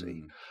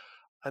intimacy.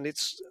 And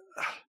it's,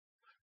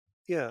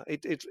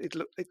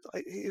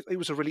 it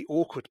was a really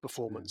awkward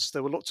performance.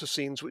 There were lots of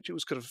scenes which it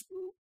was kind of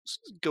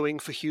going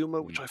for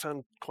humor, which I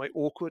found quite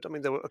awkward. I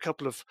mean, there were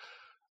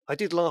I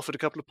did laugh at a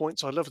couple of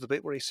points. I love the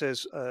bit where he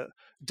says,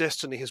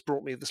 "Destiny has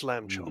brought me this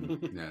lamb chop."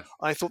 Yes.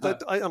 I thought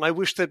that, and I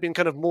wish there'd been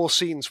kind of more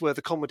scenes where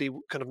the comedy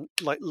kind of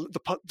like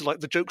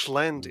the jokes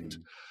landed.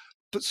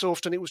 But so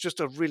often it was just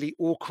a really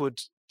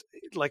awkward,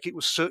 like it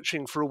was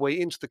searching for a way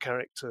into the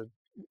character,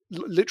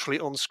 literally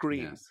on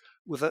screen.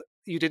 Yes.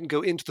 You didn't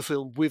go into the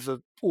film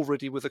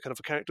already with a kind of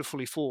a character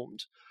fully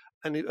formed,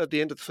 and at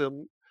the end of the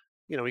film,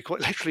 he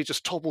quite literally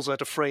just topples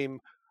out of frame,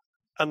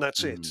 and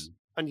that's it.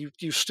 And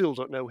you still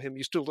don't know him.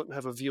 You still don't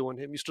have a view on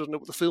him. You still don't know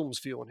what the film's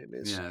view on him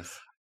is. Yes.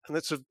 And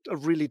that's a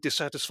really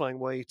dissatisfying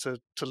way to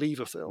leave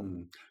a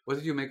film. What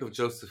did you make of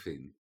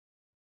Josephine?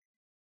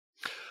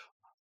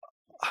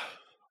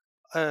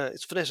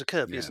 It's Vanessa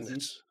Kirby, isn't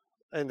it?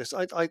 And this,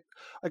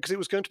 because it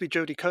was going to be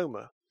Jodie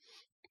Comer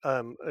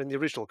in the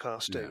original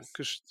casting,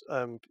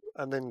 and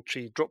then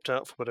she dropped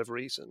out for whatever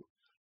reason.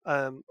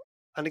 And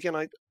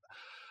again,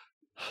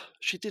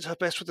 she did her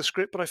best with the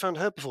script, but I found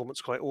her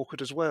performance quite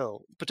awkward as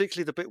well,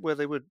 particularly the bit where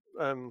they were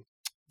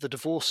the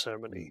divorce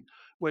ceremony,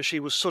 where she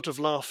was sort of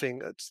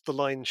laughing at the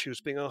line she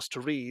was being asked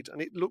to read,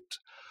 and it looked.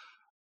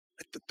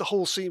 The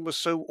whole scene was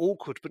so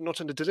awkward, but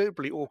not in a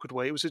deliberately awkward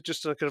way. It was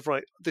just a kind of,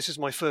 right, this is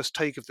my first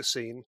take of the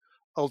scene.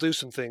 I'll do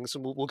some things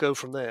and we'll go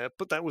from there.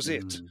 But that was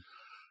it.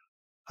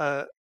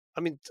 I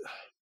mean,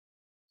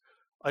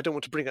 I don't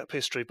want to bring up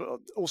history, but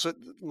also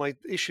my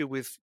issue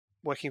with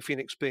Joaquin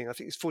Phoenix being, I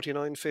think he's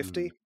 49,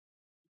 50,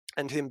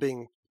 and him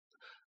being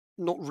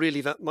not really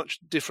that much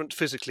different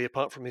physically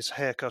apart from his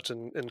haircut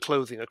and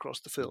clothing across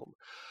the film.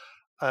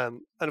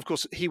 And of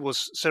course, he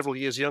was several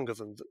years younger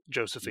than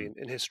Josephine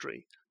in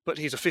history, but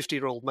he's a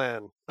 50-year-old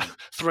man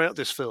throughout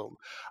this film,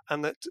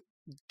 and that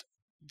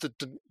the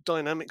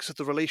dynamics of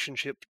the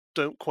relationship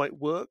don't quite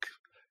work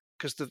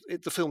because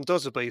the film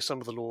does obey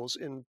some of the laws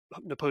in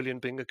Napoleon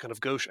being a kind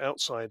of gauche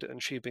outsider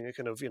and she being a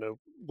kind of,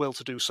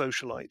 well-to-do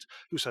socialite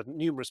who's had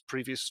numerous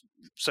previous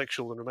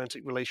sexual and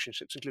romantic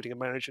relationships, including a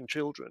marriage and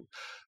children.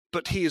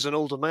 But he is an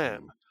older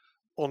man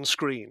on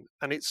screen,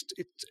 and it's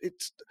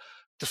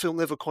the film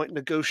never quite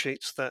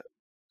negotiates that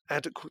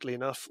adequately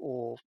enough,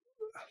 or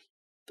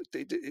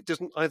it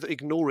doesn't either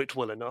ignore it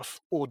well enough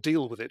or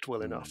deal with it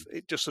well enough.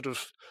 It just sort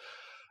of,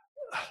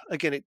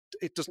 again,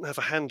 it doesn't have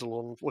a handle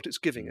on what it's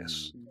giving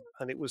us,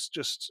 and it was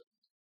just,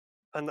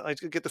 and I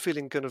get the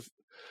feeling, kind of,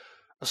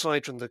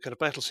 aside from the kind of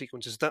battle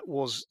sequences, that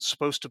was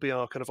supposed to be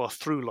our kind of our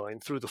through line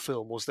through the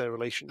film, was their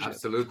relationship.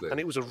 Absolutely. And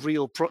it was a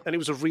real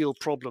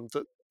problem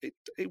that it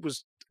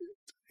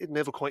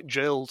never quite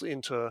gelled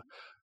into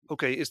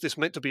okay, is this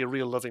meant to be a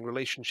real loving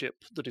relationship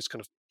that is kind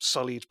of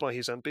sullied by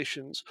his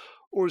ambitions,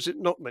 or is it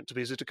not meant to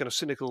be? Is it a kind of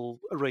cynical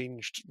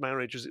arranged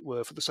marriage, as it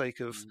were, for the sake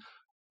of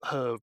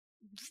her,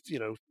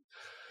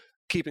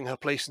 keeping her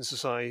place in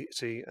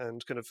society,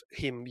 and kind of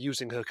him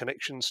using her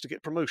connections to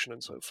get promotion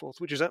and so forth,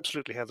 which is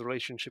absolutely how the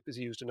relationship is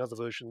used in other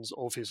versions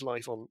of his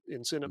life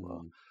in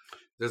cinema.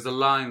 There's a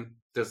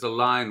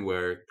line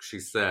where she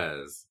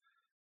says,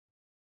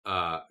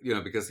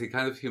 because he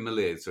kind of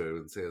humiliates her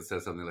and says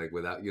something like,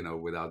 without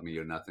me,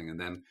 you're nothing. And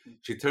then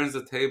she turns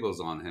the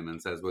tables on him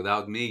and says,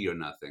 without me, you're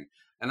nothing.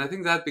 And I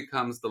think that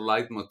becomes the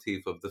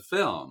leitmotif of the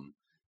film,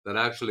 that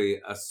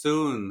actually, as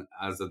soon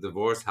as a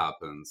divorce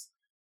happens,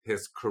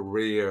 his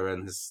career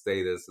and his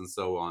status and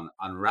so on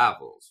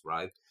unravels,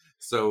 right?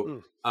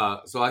 So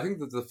I think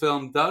that the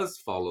film does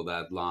follow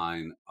that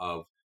line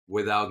of,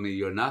 without me,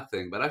 you're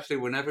nothing. But actually,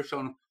 we're never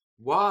shown,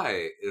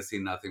 why is he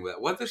nothing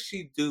without? What does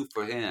she do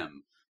for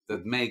him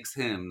that makes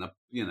him,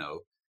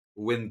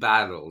 win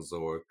battles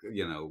or,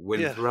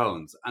 win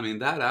thrones? I mean,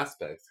 that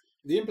aspect.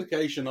 The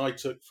implication I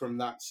took from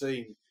that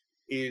scene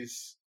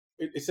is,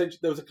 essentially,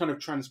 there was a kind of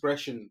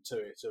transgression to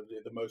it of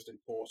the most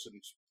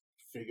important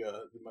figure,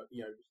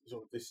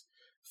 sort of this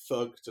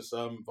thug to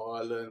some,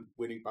 violent,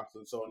 winning battles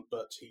and so on,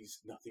 but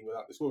he's nothing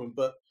without this woman.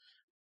 But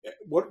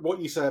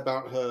what you say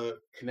about her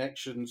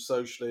connections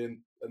socially and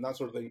that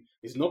sort of thing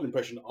is not an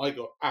impression I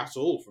got at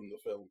all from the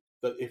film.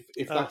 That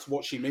if that's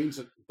what she means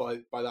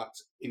by that,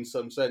 in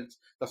some sense,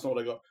 that's not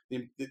what I got.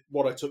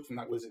 What I took from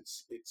that was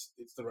it's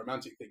the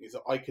romantic thing, is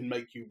that I can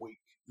make you weak.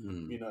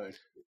 You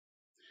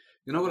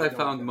know what I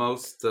found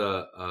most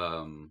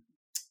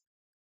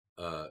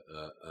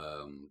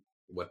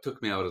what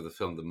took me out of the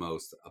film the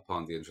most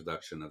upon the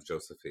introduction of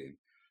Josephine,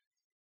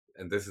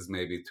 and this is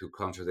maybe to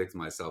contradict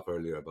myself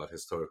earlier about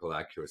historical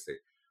accuracy,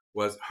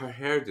 was her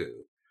hairdo.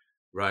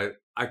 Right,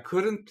 I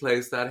couldn't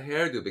place that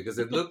hairdo because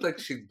it looked like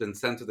she'd been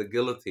sent to the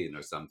guillotine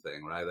or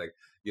something. Right, like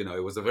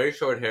it was a very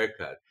short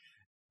haircut,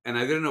 and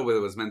I didn't know whether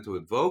it was meant to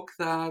evoke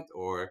that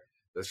or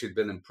that she'd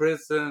been in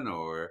prison.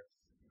 Or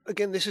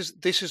again, this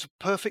is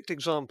a perfect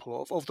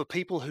example of the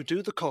people who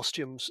do the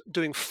costumes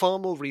doing far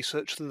more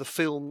research than the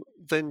film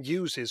then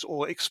uses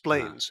or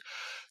explains.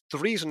 The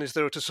reason is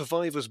they're at a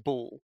survivor's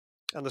ball.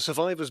 And the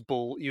survivor's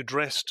ball, you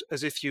dressed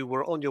as if you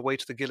were on your way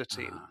to the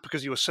guillotine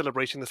because you were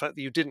celebrating the fact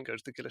that you didn't go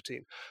to the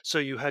guillotine. So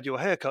you had your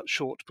hair cut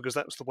short because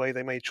that was the way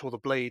they made sure the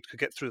blade could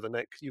get through the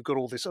neck. You got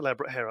all this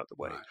elaborate hair out the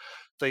way. Right.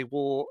 They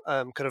wore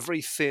kind of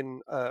very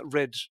thin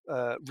red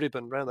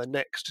ribbon around their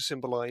necks to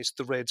symbolize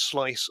the red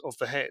slice of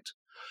the head.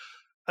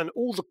 And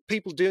all the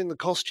people doing the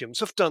costumes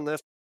have done their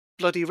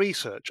bloody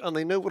research, and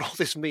they know what all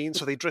this means,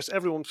 so they dress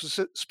everyone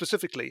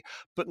specifically,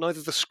 but neither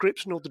the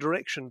script nor the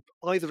direction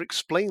either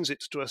explains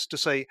it to us to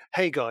say,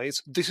 hey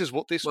guys, this is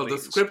what this means. Well,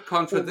 the script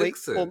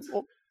contradicts it,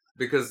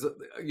 because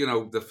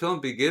the film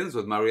begins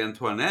with Marie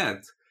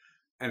Antoinette,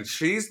 and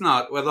she's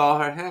not with all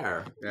her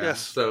hair.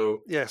 Yes.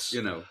 So yes.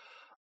 And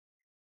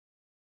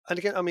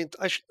again, I mean,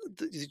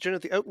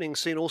 the opening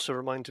scene also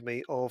reminded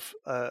me of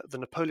the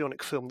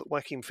Napoleonic film that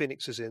Joaquin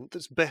Phoenix is in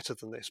that's better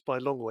than this by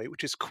a long way,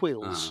 which is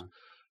Quills.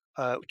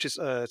 Which is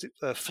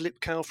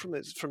Philip Kaufman.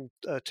 It's from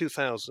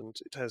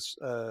 2000. It has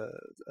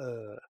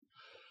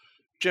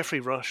Jeffrey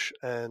Rush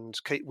and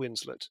Kate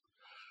Winslet.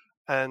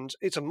 And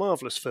it's a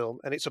marvellous film,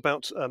 and it's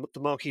about the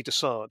Marquis de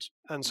Sade.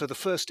 And so the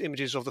first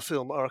images of the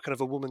film are kind of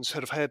a woman's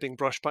head of hair being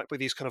brushed back with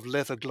these kind of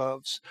leather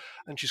gloves,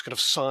 and she's kind of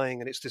sighing,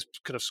 and it's this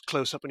kind of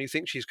close-up, and you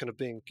think she's kind of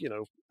being,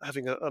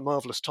 having a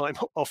marvellous time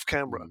off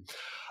camera.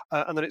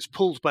 And then it's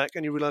pulled back,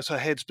 and you realise her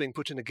head's being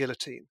put in a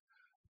guillotine.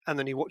 And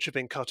then you watch it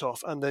being cut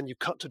off, and then you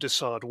cut to de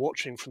Sade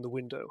watching from the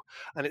window.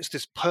 And it's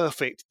this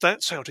perfect,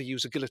 that's how to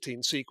use a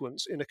guillotine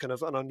sequence in a kind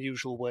of an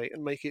unusual way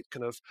and make it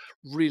kind of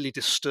really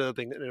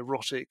disturbing and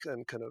erotic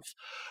and kind of,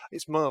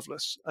 it's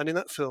marvellous. And in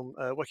that film,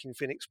 Joaquin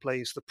Phoenix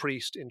plays the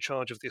priest in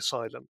charge of the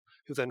asylum,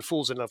 who then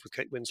falls in love with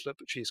Kate Winslet,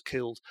 but she's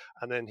killed,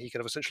 and then he kind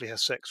of essentially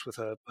has sex with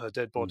her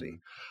dead body.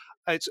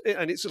 It's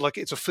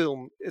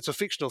a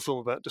fictional film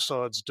about de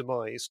Sade's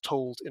demise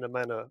told in a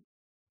manner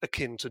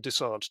akin to de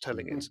Sade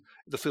telling it.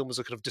 The film is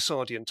a kind of de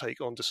Sadean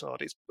take on de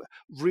Sade. It's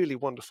really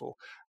wonderful.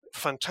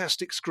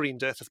 Fantastic screen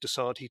death of de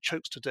Sade. He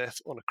chokes to death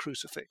on a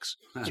crucifix.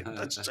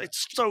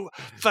 It's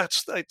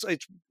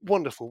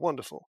wonderful,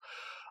 wonderful.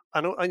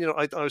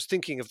 I was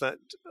thinking of that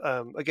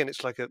again.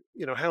 It's like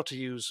how to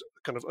use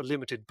kind of a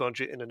limited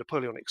budget in a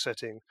Napoleonic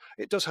setting.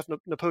 It does have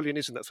Napoleon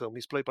is in that film.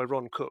 He's played by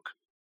Ron Cook,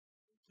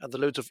 and the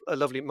loads of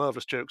lovely,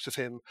 marvelous jokes of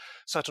him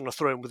sat on a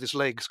throne with his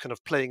legs kind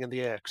of playing in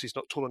the air because he's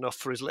not tall enough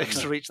for his legs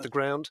to reach the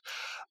ground.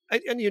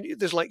 And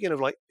there's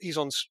he's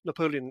on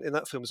Napoleon in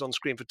that film is on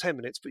screen for 10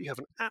 minutes, but you have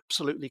an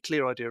absolutely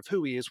clear idea of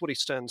who he is, what he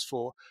stands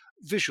for,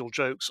 visual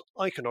jokes,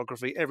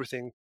 iconography,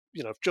 everything.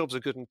 If jobs are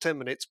good in 10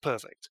 minutes,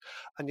 perfect.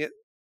 And yet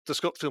the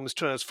Scott film is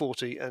 2 hours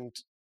 40, and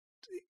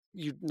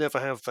you'd never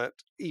have that,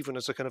 even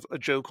as a kind of a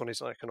joke on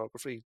his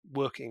iconography,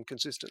 working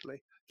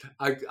consistently.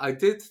 I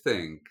did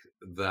think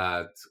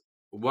that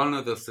one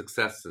of the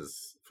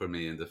successes for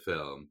me in the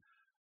film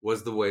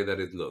was the way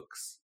that it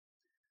looks.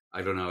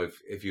 I don't know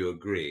if you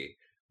agree,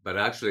 but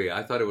actually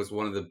I thought it was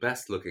one of the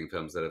best looking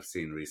films that I've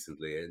seen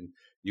recently. And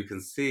you can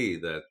see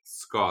that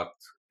Scott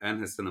and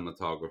his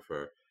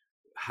cinematographer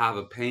have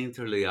a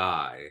painterly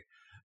eye.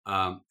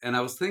 And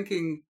I was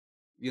thinking,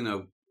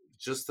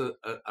 just a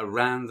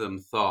random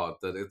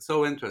thought, that it's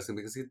so interesting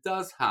because he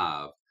does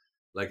have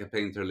like a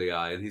painterly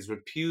eye, and he's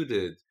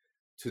reputed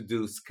to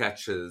do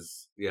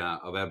sketches,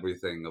 of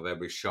everything, of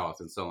every shot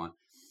and so on.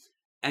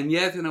 And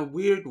yet, in a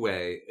weird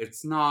way,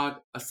 it's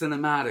not a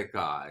cinematic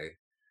eye.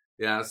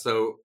 Yeah,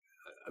 so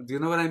do you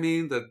know what I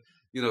mean? That,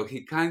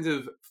 he kind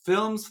of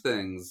films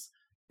things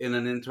in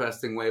an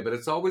interesting way, but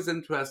it's always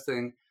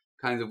interesting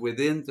kind of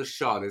within the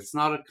shot. It's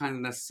not a kind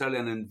of necessarily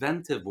an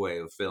inventive way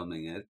of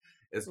filming it.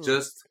 It's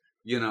just,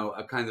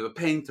 a kind of a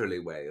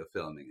painterly way of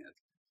filming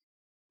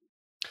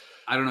it.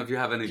 I don't know if you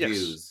have any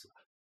views.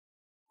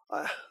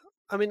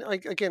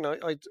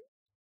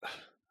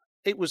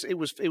 It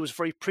was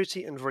very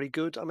pretty and very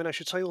good. I mean, I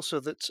should say also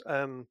that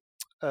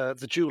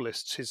The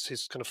Duelists,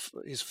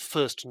 his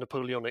first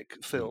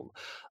Napoleonic film,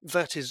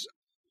 that is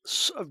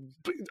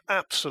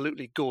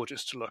absolutely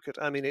gorgeous to look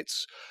at. I mean,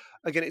 it's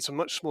a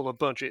much smaller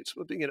budget,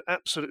 but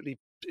absolutely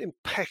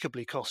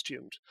impeccably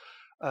costumed.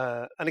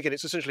 And again,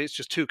 it's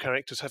just two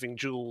characters having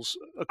duels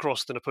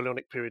across the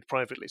Napoleonic period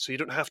privately. So you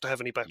don't have to have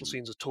any battle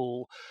scenes at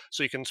all.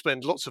 So you can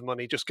spend lots of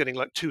money just getting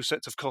like 2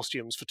 sets of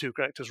costumes for two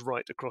characters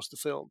right across the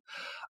film.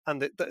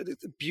 And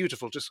it's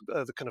beautiful, just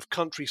the kind of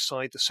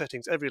countryside, the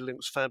settings, everything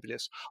was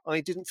fabulous.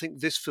 I didn't think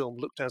this film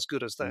looked as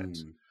good as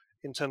that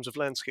in terms of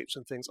landscapes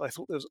and things. I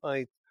thought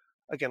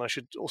Again, I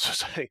should also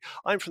say,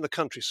 I'm from the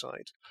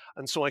countryside,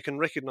 and so I can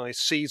recognize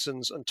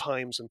seasons and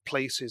times and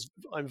places.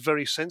 I'm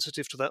very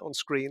sensitive to that on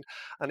screen,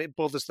 and it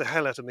bothers the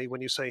hell out of me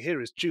when you say,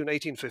 here is June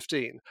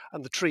 1815,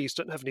 and the trees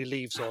don't have any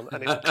leaves on,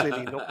 and it's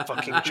clearly not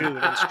fucking June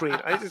on screen.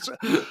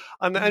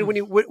 And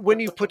when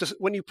you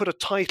put a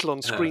title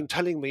on screen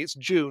telling me it's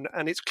June,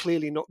 and it's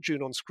clearly not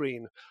June on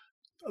screen,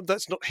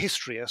 that's not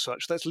history as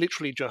such. That's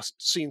literally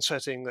just scene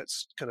setting,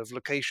 that's kind of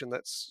location,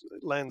 that's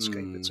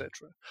landscape,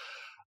 etc.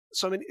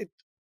 So, I mean,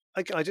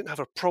 I didn't have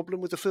a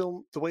problem with the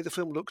film, the way the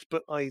film looked,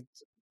 but my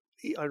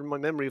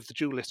memory of The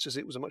Duelists is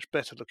it was a much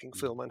better looking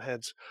film and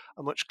had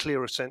a much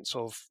clearer sense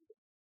of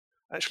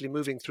actually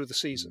moving through the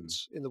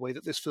seasons in the way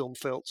that this film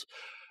felt.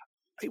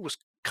 It was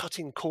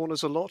cutting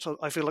corners a lot.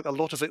 I feel like a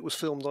lot of it was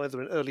filmed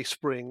either in early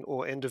spring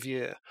or end of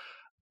year,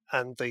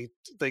 and they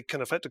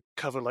kind of had to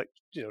cover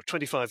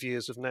 25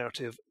 years of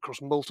narrative across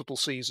multiple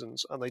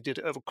seasons, and they did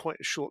it over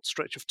quite a short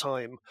stretch of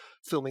time,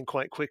 filming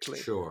quite quickly.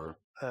 Sure.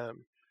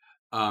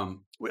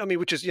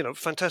 Which is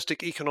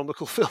fantastic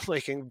economical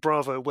filmmaking.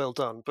 Bravo, well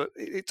done. But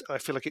I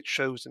feel like it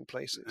shows in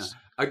places.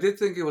 I did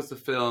think it was the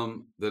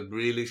film that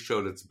really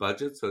showed its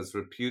budget. So it's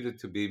reputed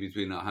to be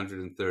between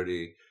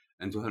 130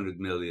 and 200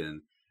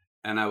 million.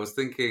 And I was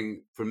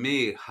thinking, for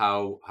me,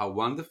 how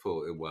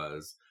wonderful it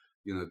was,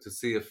 to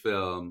see a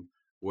film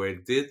where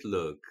it did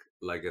look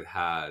like it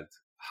had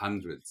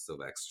hundreds of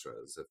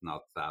extras, if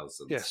not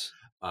thousands,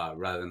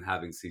 rather than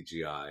having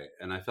CGI.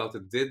 And I felt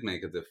it did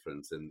make a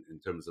difference in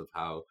terms of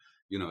how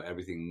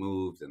everything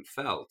moved and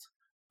felt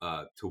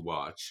to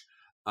watch.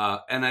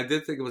 And I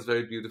did think it was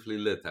very beautifully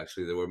lit,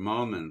 actually. There were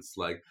moments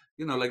like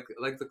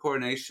the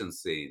coronation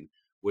scene,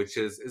 which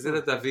is it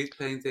a David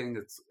painting?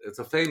 It's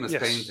a famous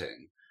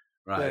painting,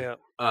 right?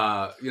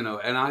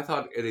 And I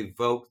thought it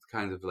evoked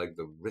kind of like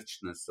the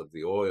richness of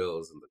the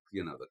oils and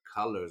the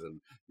colors,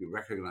 and you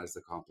recognize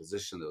the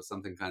composition. There was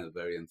something kind of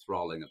very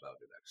enthralling about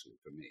it, actually,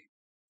 for me.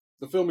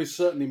 The film is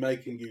certainly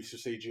making use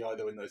of CGI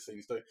though in those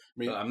scenes. Though, I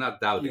mean, I'm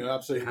not doubting.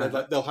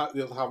 Absolutely,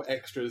 they'll have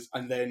extras,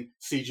 and then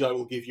CGI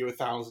will give you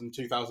 1,000,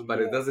 2,000. But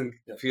it doesn't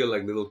feel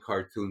like little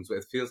cartoons.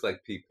 It feels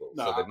like people.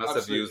 No, so they must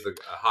have used a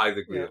high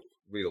degree of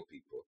real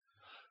people.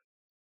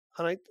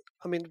 And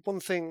I mean, one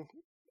thing.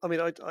 I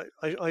mean,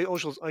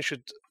 I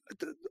should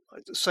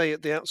say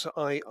at the outset,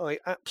 I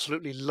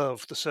absolutely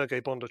love the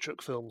Sergei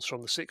Bondarchuk films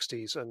from the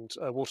 60s, and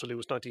Waterloo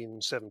was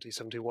 1970,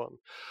 71.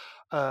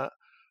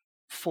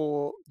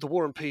 For the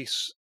War and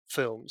Peace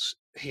films,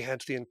 he had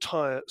the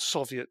entire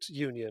Soviet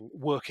Union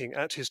working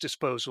at his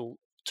disposal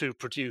to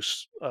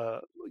produce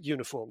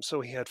uniforms. So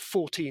he had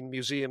 14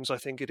 museums, I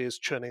think it is,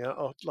 churning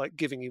out,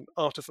 giving him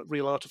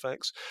real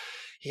artifacts.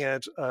 He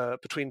had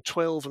between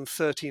 12 and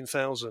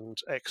 13,000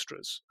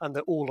 extras, and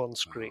they're all on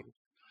screen.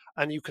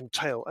 and you can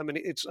tell. I mean,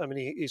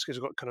 he's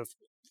got kind of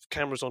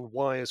cameras on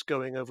wires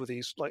going over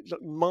these like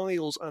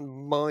miles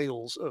and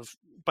miles of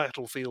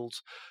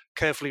battlefields,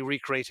 carefully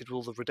recreated with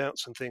all the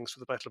redoubts and things for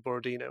the Battle of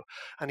Borodino,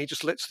 and he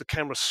just lets the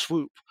camera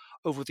swoop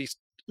over these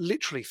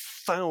literally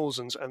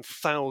thousands and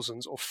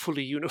thousands of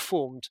fully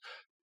uniformed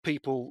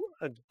people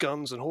and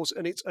guns and horses,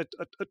 and it's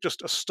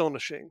just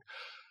astonishing.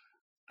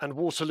 And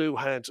Waterloo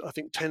had, I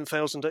think,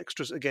 10,000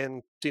 extras.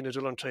 Again, Dino De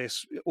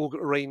Laurentiis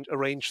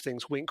arranged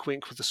things, wink,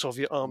 wink, with the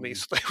Soviet army,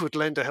 so they would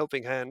lend a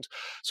helping hand.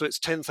 So it's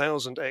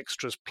 10,000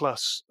 extras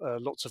plus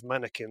lots of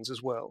mannequins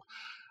as well.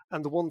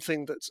 And the one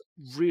thing that's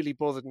really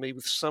bothered me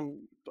with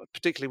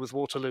particularly with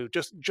Waterloo,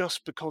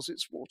 just because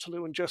it's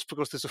Waterloo and just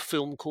because there's a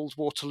film called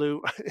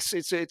Waterloo, it's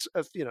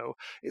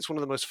one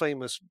of the most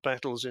famous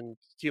battles in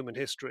human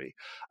history,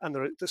 and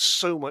there's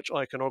so much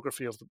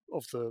iconography of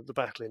the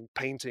battle in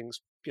paintings,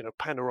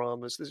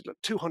 panoramas. There's like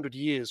 200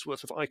 years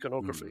worth of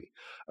iconography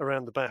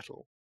around the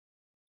battle.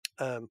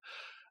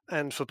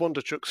 And for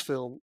Bondarchuk's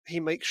film, he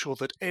makes sure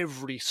that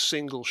every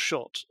single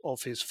shot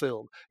of his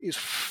film is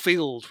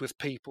filled with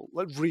people,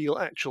 like real,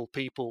 actual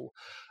people,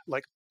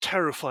 like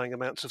terrifying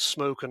amounts of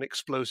smoke and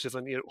explosive,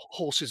 and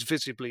horses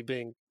visibly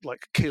being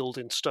like killed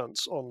in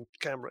stunts on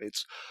camera.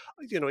 It's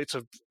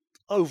a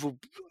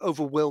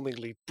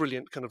overwhelmingly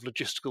brilliant kind of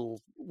logistical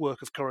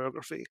work of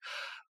choreography.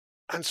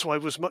 And so I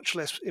was much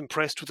less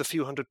impressed with a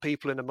few hundred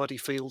people in a muddy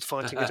field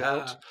fighting it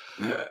out,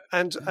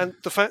 and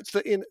the fact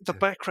that in the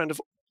background of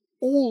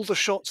all the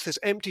shots, there's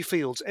empty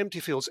fields, empty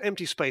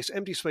space.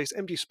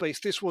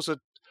 This was the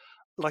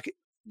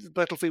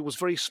battlefield was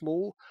very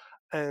small,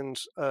 and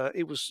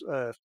it was,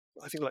 I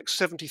think, like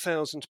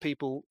 70,000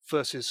 people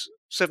versus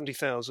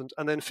 70,000,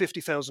 and then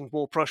 50,000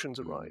 more Prussians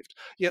arrived.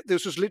 Yet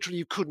this was literally,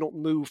 you could not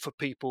move for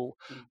people.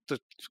 The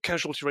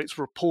casualty rates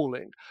were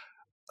appalling.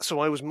 So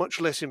I was much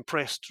less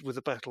impressed with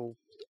the battle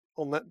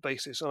on that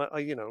basis. And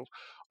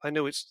I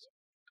know it's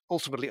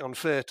ultimately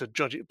unfair to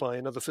judge it by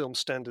another film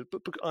standard,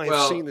 but I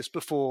have seen this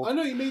before. I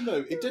know what you mean,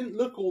 though. It didn't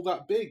look all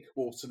that big,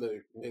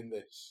 Waterloo, in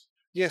this.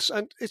 Yes,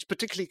 and it's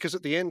particularly because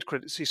at the end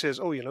credits he says,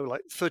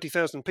 like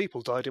 30,000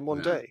 people died in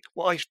one day.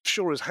 Well, I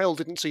sure as hell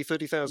didn't see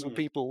 30,000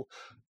 people,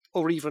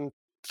 or even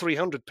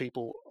 300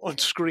 people on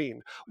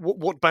screen.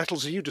 What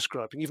battles are you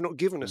describing? You've not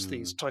given us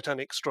these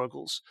titanic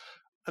struggles.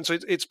 And so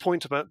its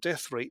point about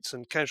death rates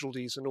and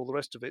casualties and all the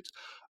rest of it,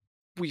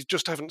 we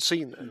just haven't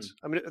seen that.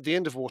 I mean, at the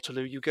end of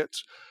Waterloo, you get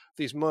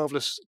these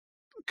marvelous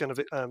kind of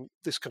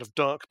this kind of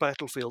dark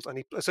battlefield,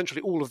 and essentially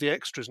all of the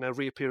extras now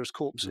reappear as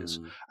corpses,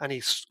 and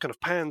he kind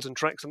of pans and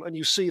tracks them, and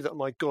you see that,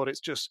 my God,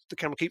 it's just the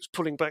camera keeps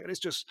pulling back, and it's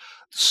just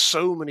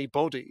so many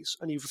bodies,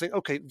 and you think,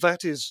 okay,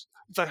 that is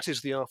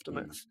the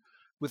aftermath.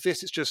 With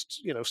this, it's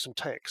just some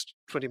text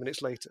 20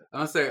 minutes later.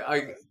 I'll say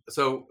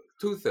so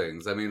two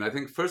things. I mean, I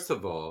think first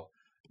of all,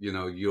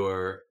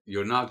 you're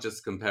not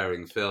just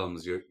comparing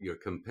films, you're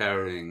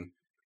comparing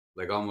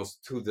like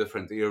almost two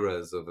different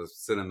eras of a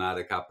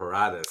cinematic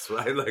apparatus,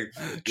 right? Like,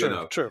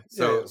 True.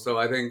 So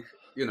I think,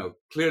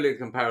 clearly in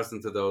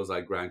comparison to those, I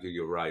grant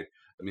you're right.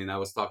 I mean, I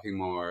was talking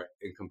more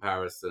in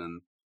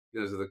comparison,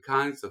 to the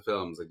kinds of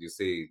films that you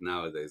see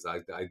nowadays.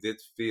 I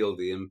did feel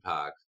the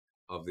impact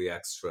of the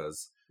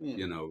extras, in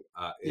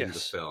the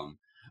film.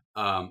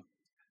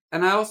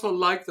 And I also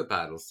liked the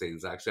battle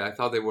scenes, actually. I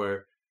thought they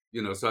were,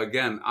 so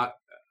again,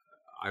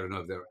 I don't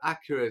know if they're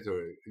accurate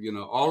or,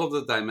 all of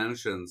the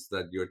dimensions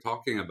that you're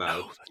talking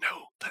about.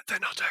 No, they're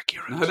not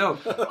accurate. No.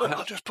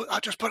 I'll just put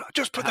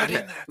that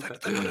in there.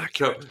 They're not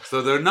accurate.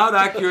 So they're not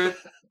accurate,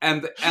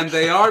 and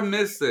they are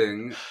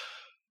missing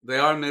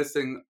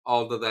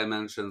all the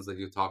dimensions that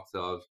you talked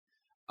of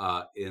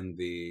in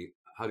the,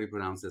 how do you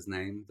pronounce his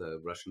name, the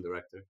Russian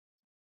director?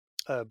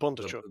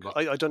 Bondarchuk.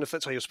 I don't know if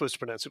that's how you're supposed to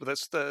pronounce it, but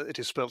it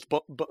is spelled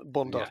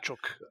Bondarchuk.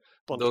 Yeah.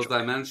 Those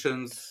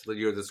dimensions that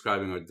you're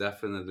describing are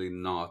definitely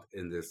not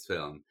in this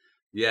film.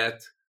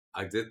 Yet,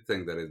 I did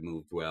think that it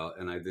moved well,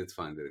 and I did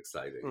find it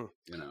exciting.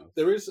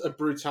 There is a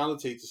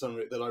brutality to some of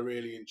it that I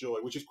really enjoy,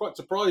 which is quite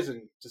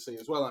surprising to see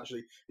as well.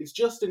 Actually, it's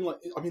just in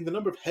the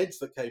number of heads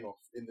that came off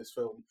in this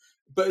film,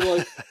 but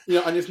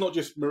and it's not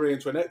just Marie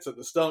Antoinette at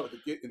the start of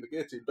in the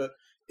guillotine, but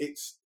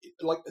it's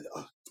like.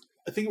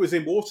 I think it was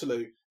in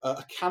Waterloo,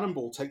 a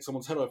cannonball takes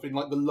someone's head off in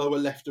like the lower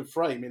left of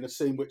frame in a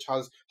scene which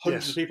has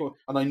hundreds of people,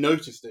 and I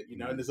noticed it,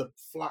 and there's a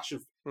flash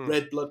of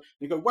red blood. And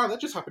you go, wow,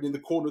 that just happened in the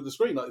corner of the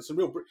screen. Like, it's some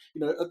real,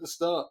 at the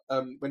start,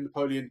 when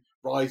Napoleon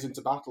rides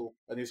into battle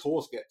and his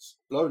horse gets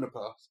blown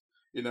apart,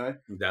 Yeah,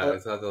 I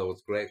thought that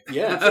was great.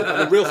 Yeah,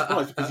 and a real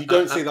surprise, because you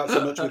don't see that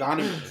so much with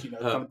animals. Kind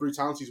of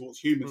brutality towards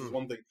humans is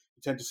one thing.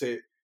 You tend to see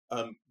it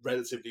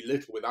relatively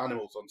little with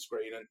animals on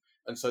screen,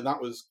 and so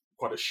that was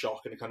quite a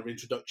shock and a kind of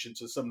introduction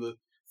to some of the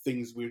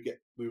things we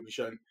would be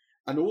shown.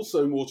 And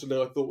also in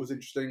Waterloo, I thought was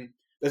interesting.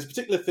 There's a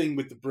particular thing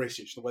with the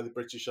British, the way the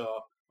British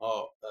are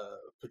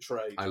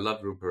portrayed. I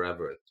love Rupert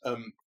Everett.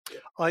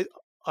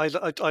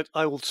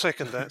 I will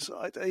second that.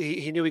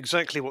 He knew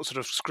exactly what sort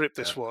of script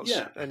this was,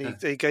 and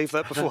he gave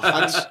that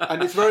beforehand.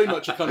 and it's very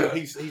much a kind of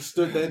he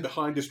stood there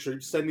behind his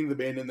troops, sending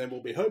them in, and then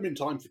we'll be home in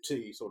time for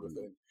tea, sort of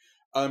thing.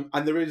 And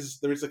there's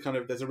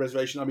a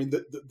reservation. I mean,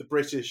 the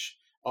British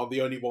are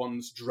the only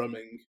ones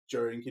drumming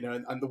during,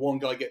 and the one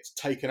guy gets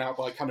taken out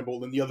by a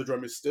cannonball, and the other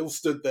drummer is still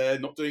stood there,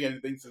 not doing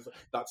anything. So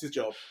that's his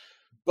job.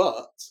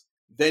 But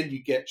then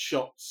you get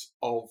shots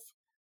of,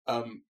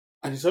 and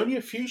it's only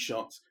a few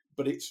shots,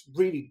 but it's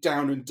really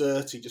down and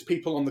dirty, just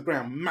people on the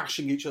ground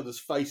mashing each other's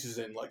faces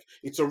in, like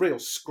it's a real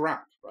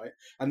scrap, right?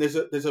 And there's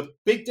a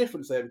big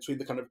difference there between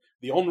the kind of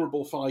the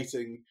honourable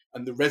fighting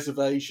and the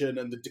reservation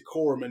and the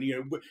decorum, and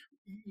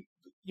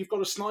you've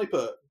got a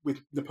sniper with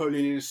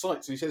Napoleon in his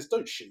sights, and he says,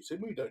 "Don't shoot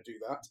him, we don't do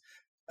that."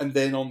 And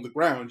then on the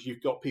ground,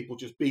 you've got people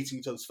just beating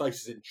each other's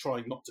faces in,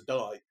 trying not to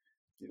die.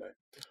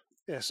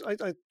 Yes,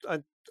 that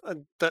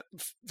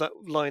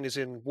line is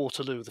in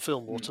Waterloo, the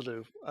film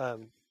Waterloo.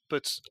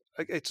 But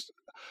it's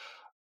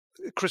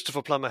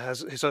Christopher Plummer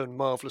has his own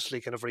marvelously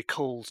kind of very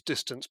cold,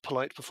 distant,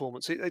 polite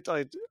performance.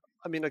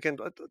 I mean, again,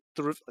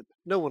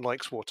 no one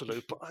likes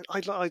Waterloo, but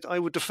I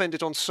would defend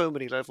it on so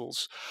many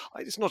levels.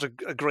 It's not a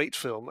great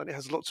film, and it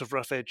has lots of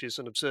rough edges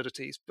and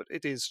absurdities, but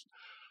it is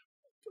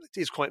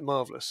quite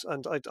marvelous.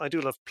 And I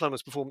do love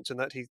Plummer's performance in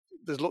that.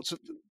 There's lots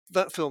of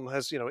that film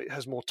has it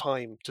has more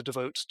time to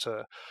devote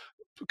to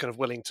kind of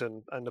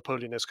Wellington and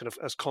Napoleon as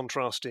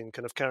contrasting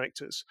kind of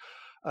characters,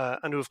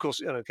 and who, of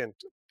course, again,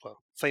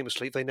 well,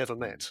 famously, they never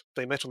met.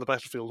 They met on the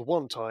battlefield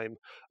one time,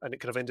 and it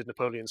kind of ended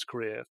Napoleon's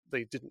career.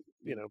 They didn't,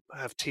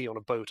 have tea on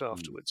a boat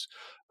afterwards.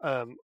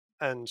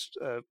 And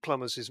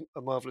Plumbers is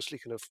a marvelously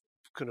kind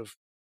of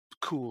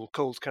cool,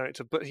 cold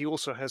character, but he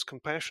also has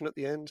compassion at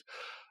the end.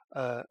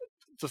 The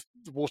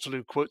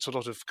Waterloo quotes a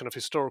lot of kind of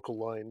historical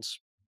lines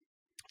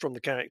from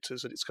the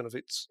characters, and it's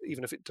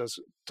even if it does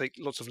take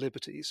lots of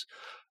liberties,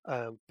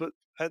 but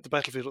at the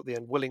battlefield at the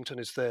end, Wellington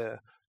is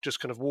there, just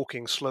kind of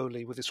walking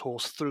slowly with his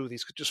horse through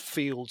these just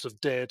fields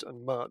of dead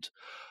and mud,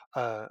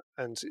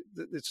 and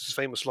it's this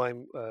famous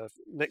line: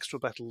 "Next to a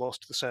battle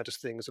lost, the saddest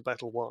thing is a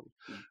battle won,"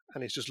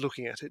 and he's just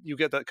looking at it. You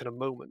get that kind of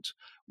moment,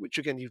 which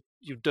again you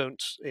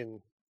don't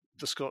in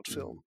the Scott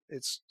film.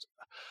 It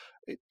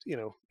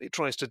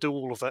tries to do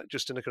all of that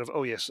just in a kind of,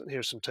 oh yes, and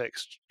here's some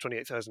text: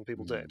 28,000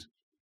 people dead.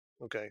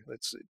 Okay,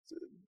 it's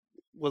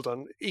well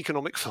done,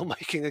 economic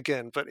filmmaking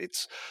again, but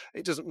it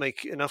doesn't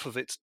make enough of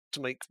it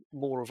to make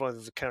more of either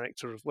the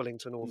character of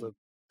Wellington or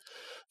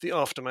the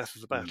aftermath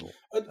of the battle.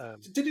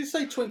 Did it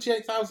say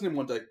 28,000 in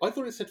one day? I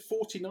thought it said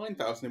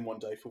 49,000 in one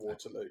day for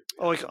Waterloo.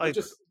 Oh,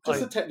 just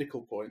a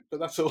technical point,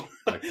 but that's all.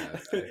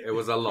 It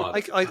was a lot.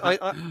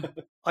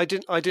 I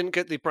didn't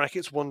get the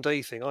brackets one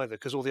day thing either,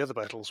 because all the other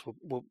battles were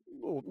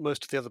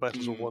most of the other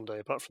battles were one day,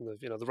 apart from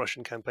the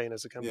Russian campaign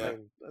as a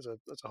campaign as a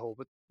whole.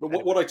 But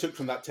anyway. What I took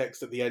from that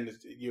text at the end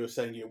is you were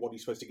saying what are you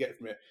supposed to get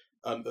from it?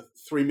 The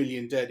 3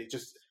 million dead.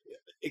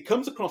 It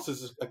comes across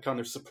as a kind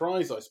of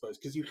surprise, I suppose,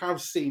 because you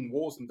have seen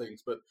wars and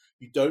things, but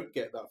you don't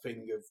get that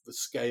feeling of the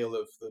scale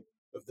of the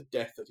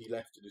death that he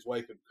left in his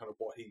wake and kind of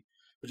what he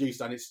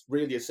produced. And it's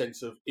really a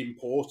sense of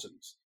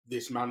importance.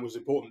 This man was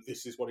important.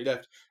 This is what he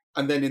left.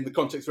 And then in the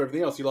context of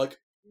everything else, you're like,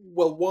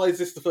 well, why is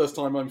this the first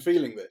time I'm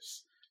feeling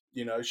this?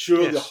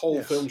 Surely the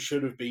whole film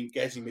should have been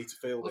getting me to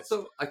feel this.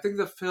 So I think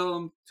the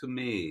film, to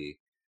me,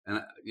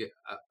 and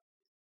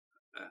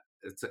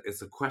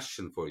it's a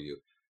question for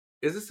you.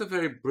 Is this a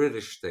very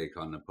British take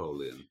on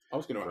Napoleon? I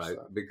was going to ask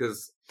that.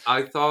 Because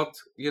I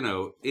thought, he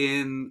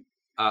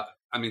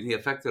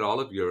affected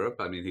all of Europe.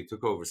 I mean, he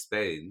took over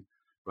Spain,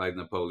 right,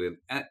 Napoleon?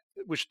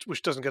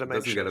 Which doesn't get a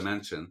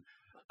mention.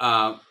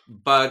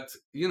 But,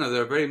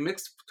 they're very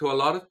mixed. To a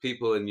lot of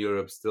people in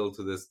Europe still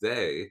to this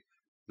day,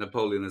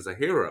 Napoleon is a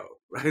hero,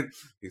 right?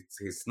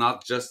 He's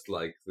not just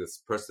like this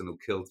person who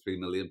killed 3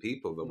 million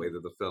people the way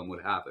that the film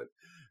would have it.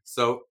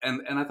 So,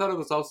 and I thought it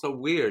was also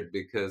weird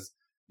because,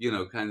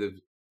 kind of,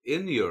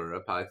 in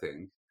Europe, I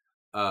think,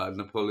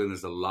 Napoleon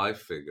is a live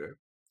figure,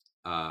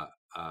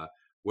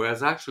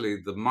 whereas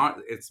actually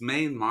its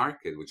main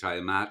market, which I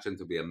imagine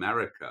to be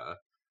America,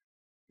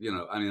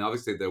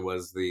 obviously there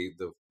was the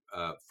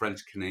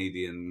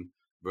French-Canadian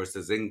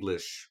versus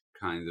English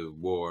kind of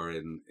war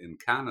in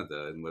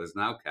Canada, in what is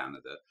now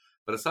Canada.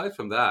 But aside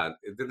from that,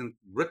 it didn't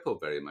ripple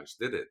very much,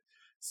 did it?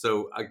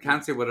 So I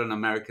can't say what an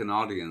American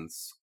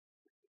audience's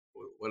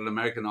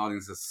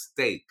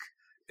stake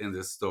in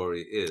this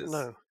story is.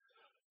 No.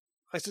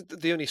 I think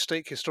the only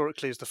stake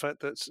historically is the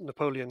fact that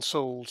Napoleon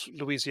sold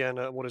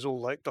Louisiana and what is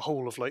all like the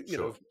whole of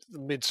the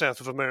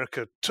mid-south of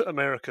America to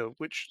America,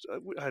 which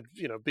had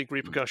big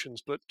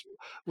repercussions, but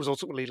was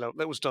ultimately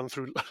that was done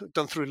through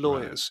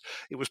lawyers.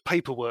 Right. It was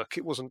paperwork.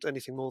 It wasn't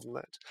anything more than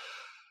that.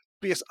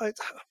 But yes,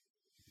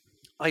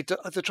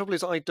 the trouble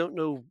is I don't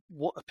know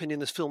what opinion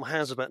this film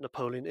has about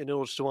Napoleon in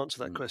order to answer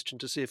that question,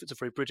 to see if it's a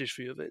very British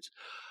view of it.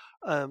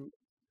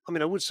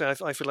 I would say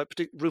I feel like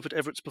Rupert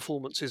Everett's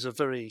performance is a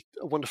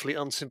wonderfully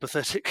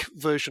unsympathetic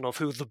version of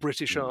who the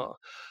British are,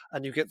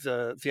 and you get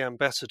the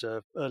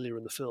ambassador earlier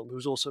in the film,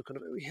 who's also kind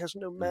of, he has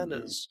no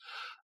manners,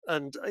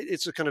 and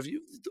it's a kind of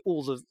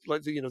all the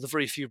the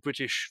very few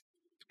British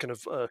kind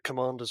of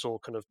commanders or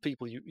kind of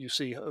people you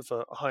see of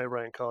a higher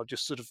rank are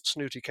just sort of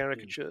snooty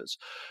caricatures.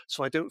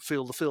 So I don't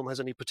feel the film has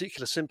any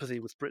particular sympathy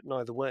with Britain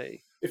either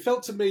way. It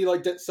felt to me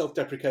like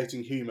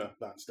self-deprecating humour,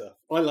 that stuff.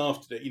 I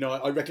laughed at it.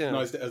 I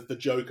recognised it as the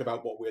joke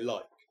about what we're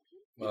like.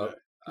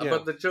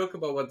 But the joke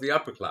about what the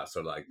upper class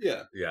are like,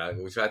 yeah,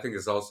 which I think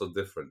is also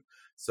different.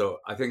 So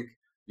I think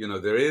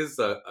there is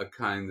a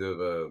kind of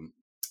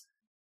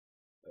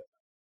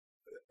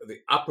the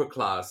upper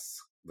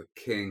class, the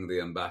king,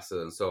 the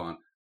ambassador, and so on,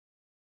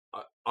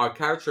 are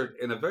captured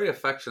in a very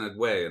affectionate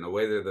way, in a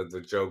way that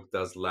the joke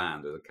does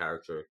land, or the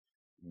character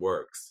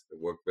works. It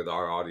worked with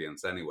our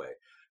audience anyway.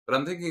 But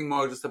I'm thinking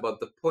more just about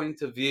the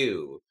point of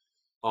view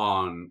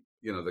on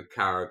the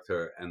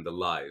character and the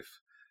life.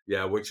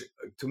 Yeah, which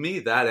to me,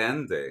 that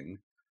ending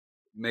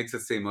makes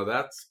it seem, well,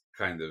 that's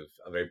kind of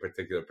a very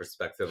particular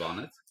perspective on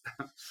it.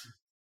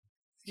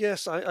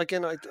 Yes,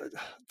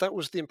 that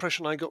was the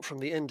impression I got from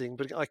the ending,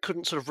 but I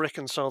couldn't sort of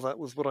reconcile that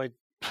with what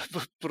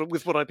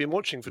I've been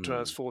watching for 2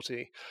 hours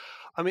 40.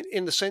 I mean,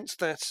 in the sense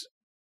that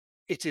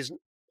it is.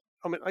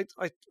 I mean,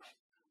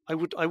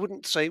 I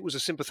wouldn't say it was a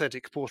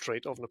sympathetic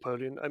portrait of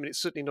Napoleon. I mean,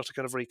 it's certainly not a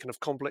kind of very kind of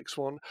complex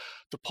one.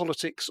 The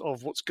politics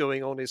of what's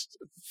going on is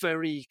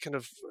very kind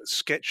of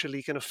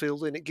sketchily kind of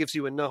filled in. It gives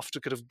you enough to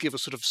kind of give a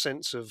sort of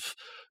sense of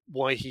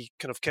why he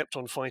kind of kept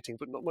on fighting,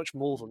 but not much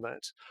more than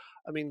that.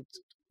 I mean,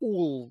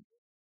 all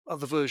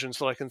other versions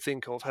that I can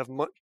think of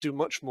do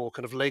much more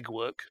kind of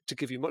legwork to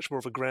give you much more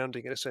of a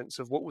grounding in a sense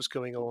of what was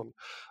going on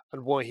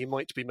and why he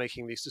might be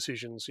making these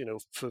decisions,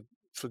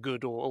 for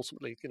good or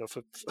ultimately,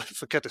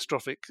 for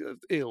catastrophic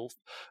ill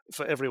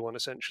for everyone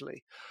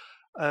essentially.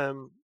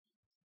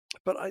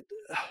 But I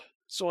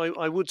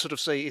would sort of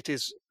say it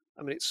is.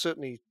 I mean, it's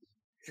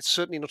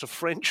certainly not a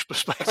French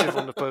perspective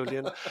on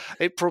Napoleon.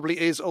 It probably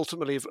is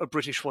ultimately a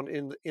British one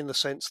in the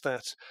sense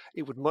that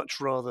it would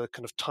much rather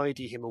kind of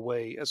tidy him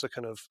away as a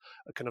kind of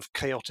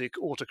chaotic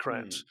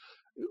autocrat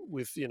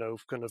with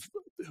kind of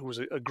who was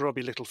a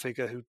grubby little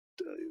figure who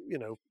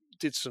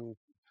did some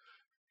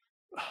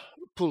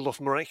pulled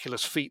off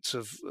miraculous feats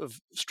of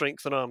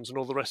strength and arms and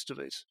all the rest of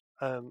it.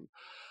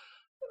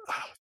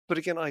 But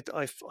again, I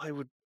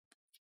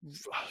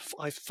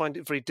find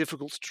it very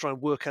difficult to try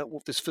and work out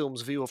what this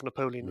film's view of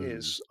Napoleon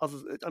is.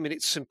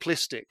 It's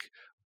simplistic,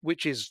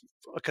 which is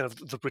a kind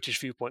of the British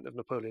viewpoint of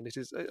Napoleon. It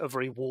is a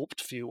very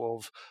warped view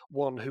of,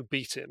 one, who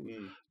beat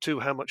him, two,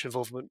 how much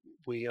involvement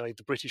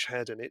the British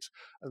had in it,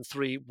 and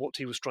three, what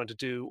he was trying to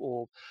do,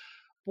 or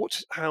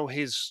how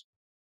his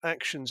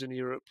actions in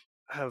Europe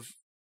have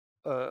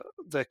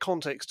their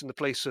context in the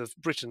place of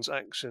Britain's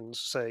actions.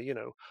 Say,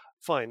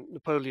 fine,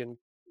 Napoleon,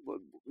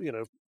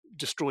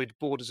 destroyed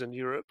borders in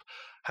Europe.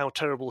 How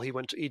terrible he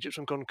went to Egypt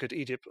and conquered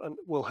Egypt. And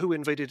well, who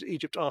invaded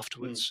Egypt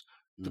afterwards?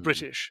 The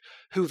British.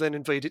 Who then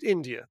invaded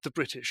India? The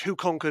British. Who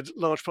conquered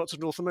large parts of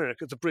North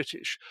America? The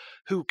British.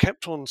 Who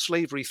kept on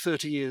slavery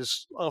 30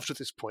 years after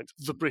this point?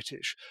 The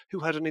British. Who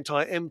had an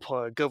entire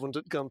empire governed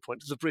at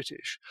gunpoint? The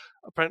British.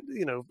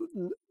 Apparently,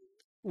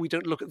 we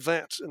don't look at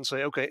that and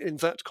say, okay, in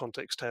that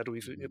context, how do we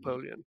view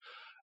Napoleon?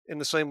 In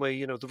the same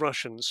way, the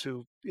Russians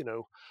who,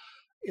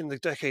 in the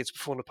decades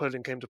before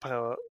Napoleon came to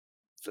power,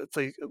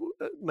 they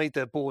made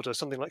their border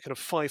something like kind of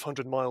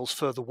 500 miles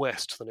further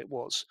west than it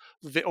was.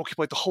 They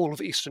occupied the whole of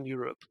Eastern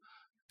Europe.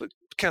 But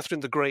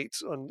Catherine the Great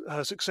and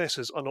her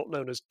successors are not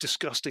known as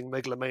disgusting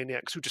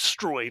megalomaniacs who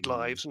destroyed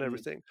lives and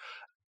everything.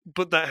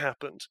 But that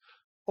happened.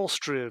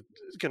 Austria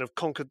kind of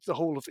conquered the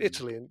whole of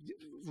Italy and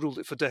ruled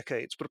it for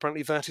decades, but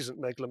apparently that isn't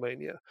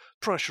megalomania.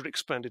 Prussia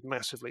expanded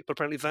massively, but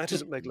apparently that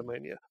isn't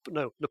megalomania. But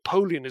no,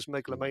 Napoleon is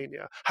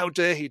megalomania. How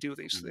dare he do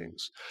these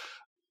things?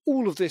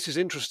 All of this is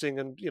interesting,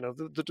 and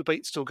the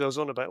debate still goes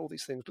on about all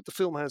these things, but the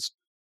film has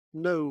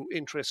no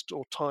interest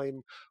or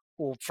time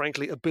or,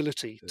 frankly,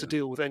 ability to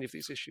deal with any of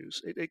these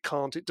issues. It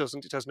can't, it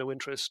doesn't, it has no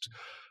interest.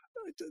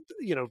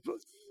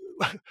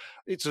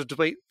 It's a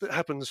debate that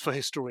happens for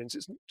historians.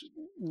 It's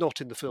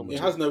not in the film. It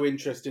has no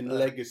interest in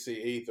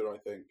legacy either, I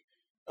think.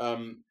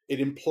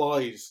 It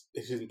implies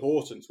its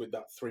importance with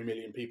that 3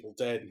 million people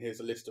dead, and here's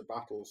a list of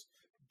battles.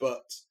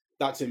 But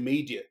that's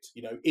immediate.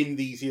 In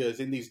these years,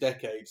 in these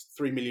decades,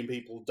 3 million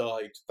people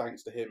died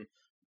thanks to him.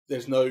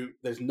 There's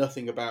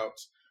nothing about,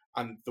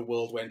 and the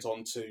world went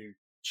on to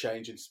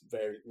change and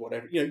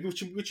whatever,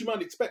 which you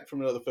might expect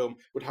from another film,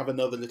 would have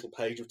another little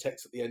page of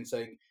text at the end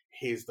saying,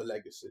 here's the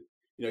legacy.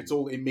 It's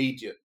all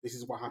immediate. This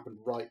is what happened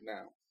right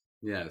now.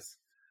 Yes.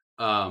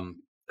 Part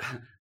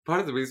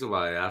of the reason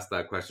why I asked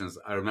that question is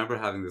I remember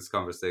having this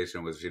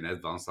conversation with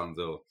Ginette Van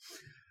Sandeau,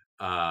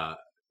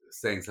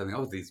 saying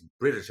something, these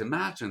British,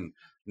 imagine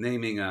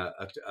naming a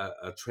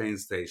train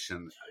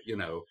station,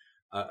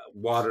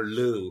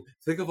 Waterloo.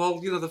 Think of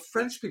all, the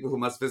French people who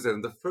must visit.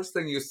 And the first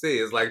thing you see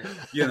is like,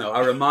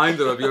 a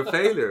reminder of your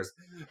failures.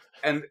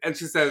 And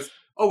she says,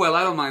 oh, well,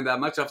 I don't mind that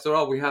much. After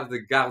all, we have the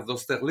Gare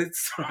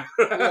d'Austerlitz.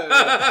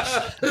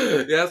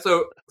 Yeah,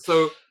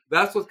 so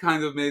that's what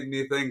kind of made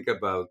me think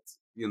about,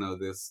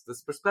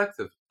 this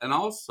perspective. And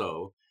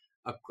also,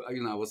 I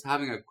was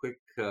having a quick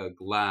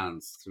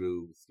glance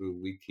through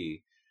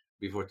Wiki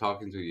before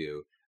talking to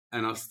you.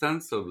 and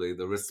ostensibly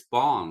the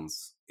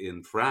response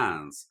in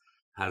France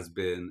has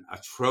been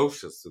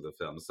atrocious to the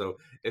film. So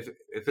if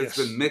it's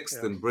been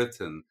mixed in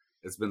Britain,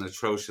 it's been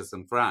atrocious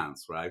in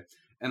France, right?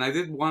 And I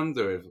did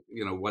wonder if,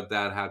 what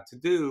that had to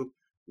do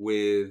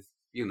with,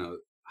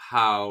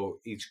 how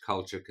each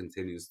culture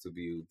continues to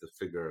view the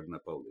figure of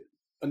Napoleon.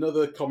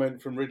 Another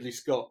comment from Ridley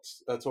Scott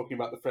talking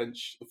about the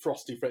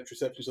frosty French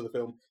receptions of the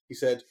film. He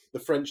said, "The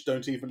French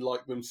don't even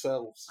like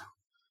themselves."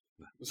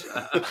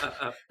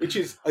 Which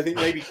is, I think,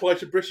 maybe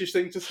quite a British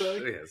thing to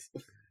say. Yes.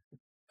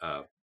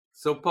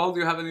 So, Paul, do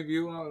you have any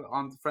view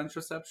on the French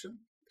reception?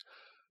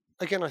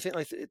 Again, I think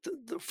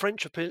the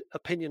French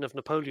opinion of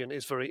Napoleon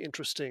is very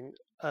interesting.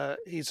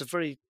 He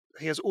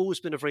has always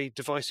been a very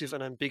divisive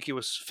and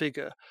ambiguous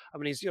figure. I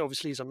mean,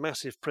 he's a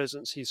massive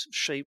presence. He's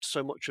shaped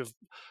so much of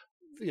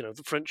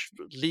the French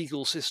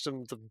legal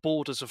system, the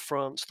borders of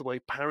France, the way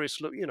Paris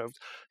look.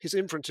 His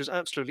imprint is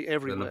absolutely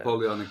everywhere. The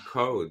Napoleonic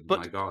Code,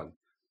 my God.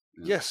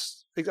 Yeah.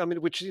 Yes, I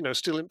mean, which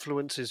still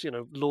influences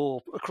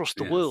law across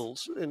the world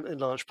in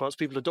large parts.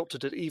 People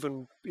adopted it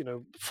even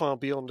far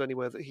beyond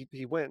anywhere that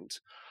he went.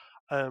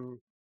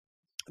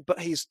 But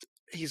he's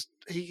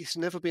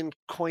never been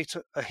quite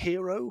a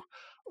hero,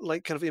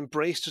 like kind of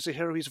embraced as a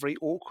hero. He's very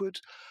awkward.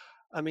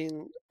 I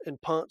mean, in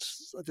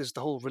parts, there's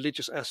the whole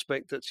religious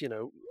aspect that,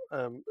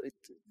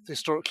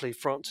 historically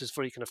France is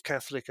very kind of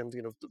Catholic, and,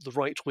 the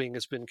right wing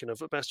has been kind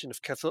of a bastion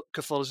of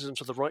Catholicism.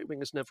 So the right wing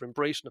has never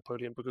embraced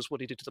Napoleon, because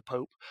what he did to the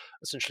Pope,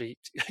 essentially,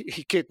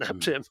 he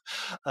kidnapped him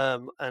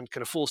and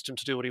kind of forced him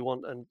to do what he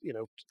wanted, and,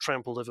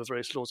 trampled over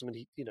various laws. I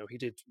mean, he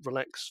did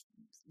relax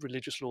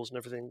religious laws and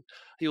everything.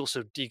 He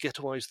also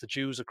de-ghettoized the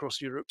Jews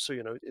across Europe. So,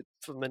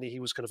 for many, he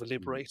was kind of a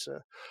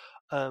liberator.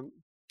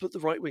 But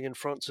the right wing in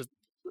France have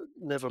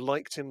never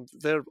liked him.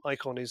 Their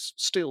icon is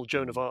still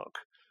Joan of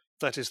Arc.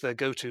 That is their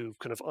go-to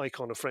kind of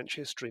icon of French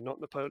history,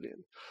 not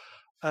Napoleon.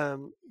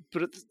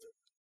 But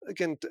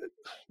again,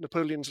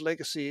 Napoleon's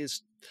legacy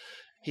is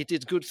he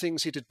did good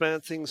things, he did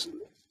bad things,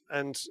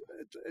 and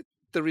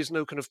there is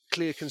no kind of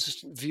clear,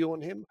 consistent view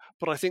on him.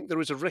 But I think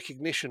there is a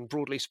recognition,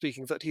 broadly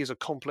speaking, that he is a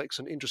complex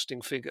and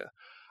interesting figure.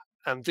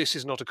 And this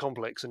is not a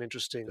complex and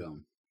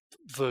interesting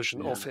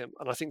version of him,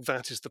 and I think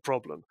that is the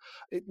problem.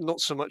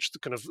 Not so much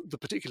the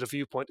particular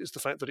viewpoint is the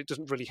fact that it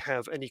doesn't really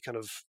have any kind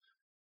of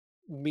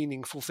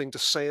meaningful thing to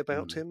say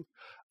about him,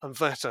 and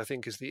that, I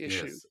think, is the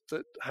issue.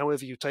 That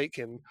however you take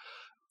him,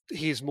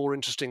 he is more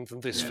interesting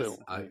than this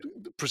film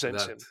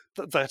presents him.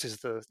 That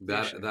is the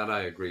issue. That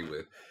I agree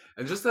with.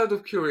 And just out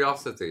of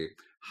curiosity,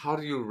 how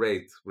do you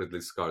rate Ridley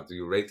Scott? Do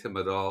you rate him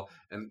at all?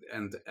 And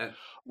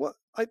well,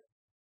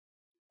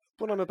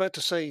 what I'm about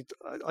to say,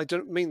 I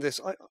don't mean this.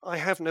 I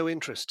have no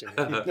interest in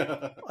him.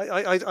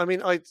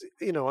 I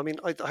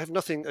have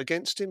nothing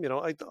against him.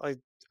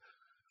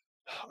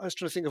 I was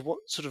trying to think of what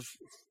sort of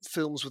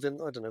films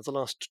within, I don't know, the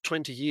last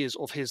 20 years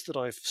of his that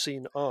I've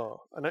seen are.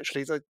 And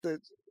actually,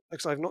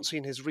 I've not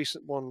seen his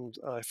recent one.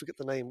 I forget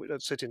the name.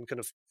 It's set in kind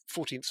of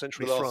 14th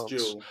century France.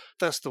 Duel.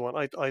 That's the one.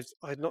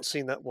 I'd not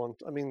seen that one.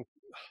 I mean,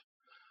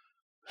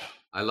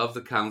 I love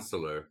The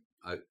Counselor.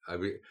 Kind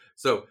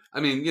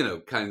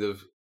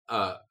of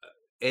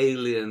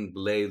Alien,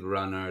 Blade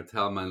Runner,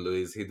 Thelma and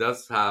Louise. He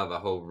does have a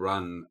whole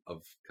run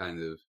of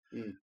kind of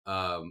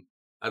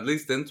at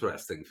least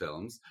interesting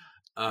films.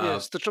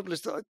 Yes, the trouble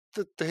is that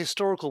the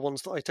historical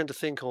ones that I tend to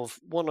think of,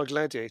 one are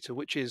Gladiator,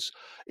 which is,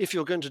 if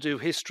you're going to do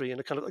history,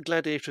 and a kind of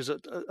Gladiator is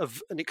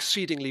an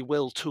exceedingly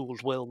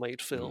well-tooled,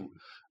 well-made film,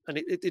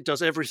 and it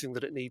does everything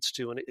that it needs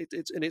to, and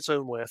it's in its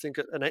own way, I think,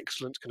 an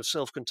excellent kind of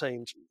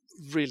self-contained,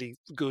 really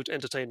good,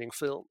 entertaining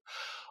film.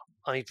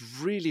 I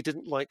really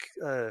didn't like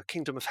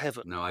Kingdom of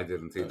Heaven. No, I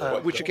didn't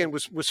either. Which again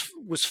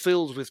was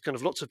filled with kind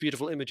of lots of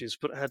beautiful images,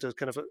 but had a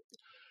kind of a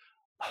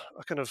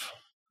kind of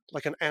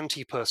like an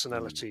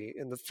anti-personality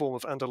in the form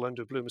of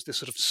Orlando Bloom, as this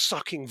sort of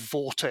sucking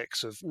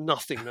vortex of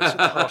nothingness at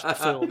the heart of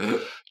the film,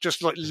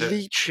 just like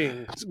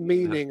leeching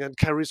meaning and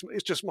charisma.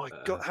 It's just, my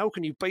God, how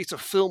can you base a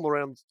film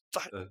around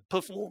that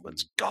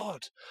performance?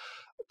 God.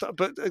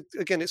 But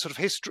again, it's sort of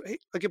history.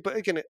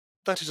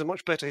 That is a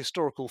much better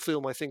historical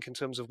film, I think, in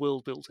terms of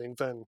world building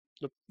than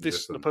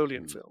this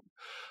Napoleon film.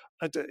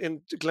 And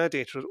in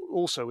Gladiator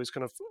also is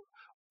kind of,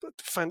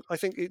 I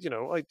think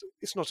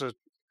it's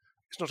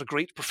not a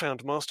great,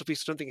 profound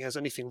masterpiece. I don't think it has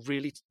anything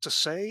really to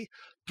say,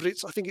 but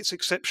I think it's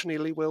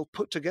exceptionally well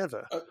put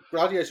together.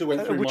 Gladiator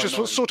went through which my is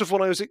mind. Sort of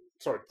what I was.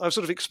 Sorry, I was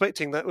sort of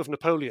expecting that with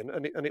Napoleon,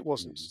 and it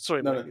wasn't.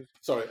 Sorry, no.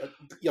 Sorry,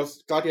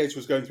 Gladiator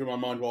was going through my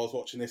mind while I was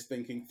watching this,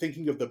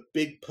 thinking of the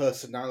big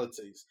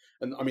personalities,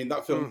 and I mean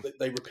that film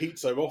they repeat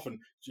so often.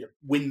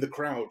 Win the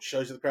crowd,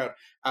 shows to the crowd,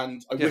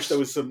 and I wish there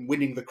was some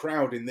winning the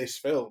crowd in this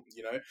film.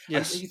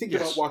 Yes. And you think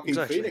about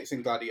Joaquin Phoenix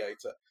in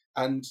Gladiator,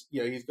 and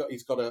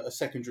he's got a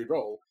secondary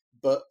role.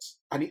 But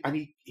he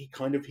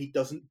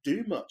doesn't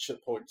do much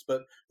at points.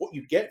 But what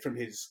you get from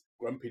his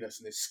grumpiness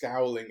and his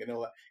scowling and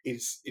all that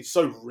is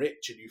so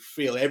rich, and you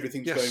feel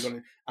everything's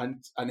going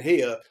on. And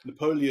here,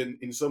 Napoleon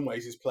in some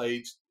ways is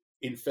played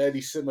in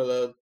fairly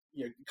similar,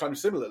 kind of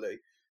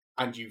similarly,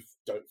 and you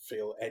don't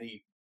feel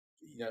any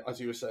as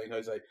you were saying,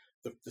 Jose,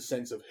 the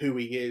sense of who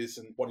he is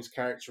and what his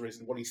character is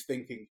and what he's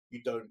thinking,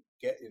 you don't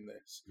get in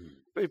this.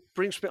 But it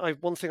brings me.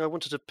 One thing I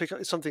wanted to pick up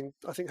is something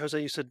I think,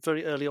 Jose, you said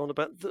very early on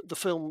about the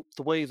film,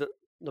 the way that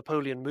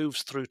Napoleon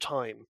moves through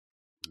time,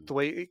 the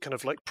way it kind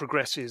of like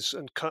progresses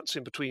and cuts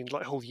in between,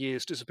 like whole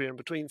years disappear in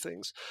between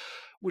things,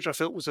 which I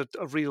felt was a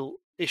real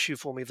issue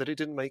for me, that it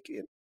didn't make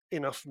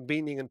enough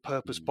meaning and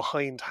purpose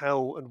behind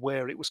how and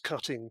where it was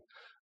cutting,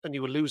 and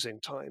you were losing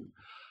time.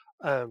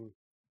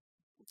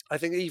 I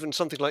think even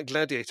something like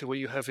Gladiator, where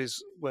you have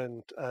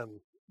when God,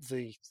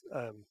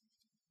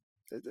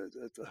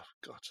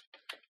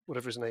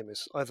 whatever his name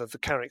is, either the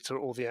character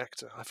or the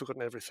actor, I've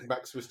forgotten everything.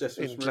 Maximus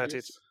Decimus in Gladiator.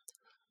 Meridius?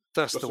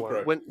 That's the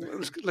one.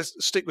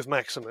 Let's stick with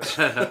Maximus.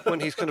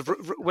 When he's kind of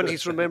when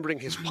he's remembering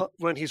his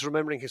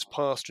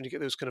past, and you get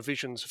those kind of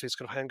visions of his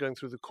kind of hand going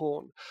through the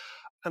corn,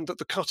 and that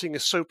the cutting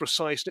is so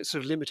precise and it's so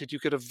limited, you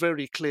get a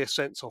very clear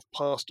sense of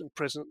past and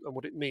present and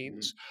what it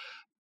means.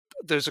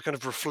 There's a kind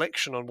of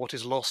reflection on what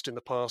is lost in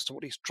the past and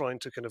what he's trying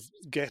to kind of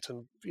get,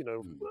 and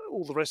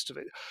all the rest of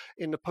it.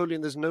 In Napoleon,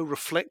 there's no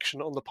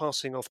reflection on the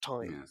passing of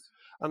time. Yes.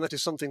 And that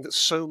is something that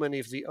so many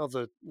of the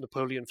other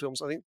Napoleon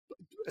films, I think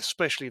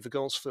especially the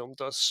Gance film,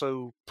 does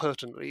so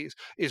pertinently,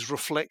 is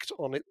reflect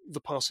on it,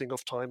 the passing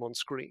of time on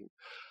screen.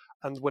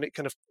 And when it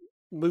kind of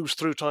moves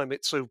through time,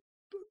 it's so,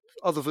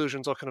 other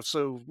versions are kind of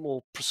so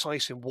more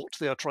precise in what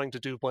they are trying to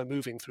do by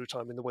moving through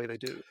time in the way they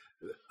do.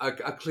 A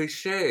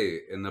cliche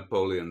in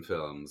Napoleon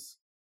films,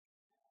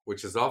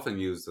 which is often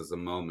used as a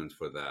moment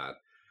for that,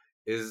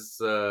 is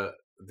the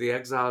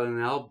exile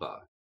in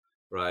Elba,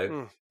 right?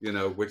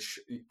 Which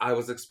I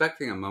was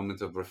expecting a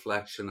moment of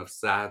reflection, of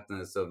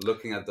sadness, of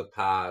looking at the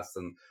past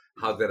and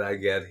how did I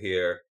get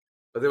here?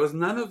 But there was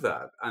none of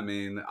that. I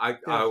mean, I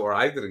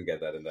didn't get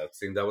that in that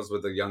scene. That was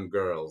with the young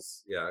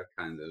girls. Yeah,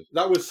 kind of.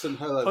 That was St.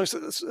 Helena. Oh, so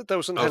that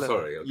was St. Helena. Oh,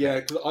 sorry. Okay.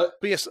 Yeah,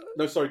 but yes.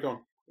 No, sorry, go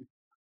on.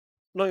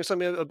 No, I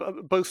mean,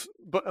 both.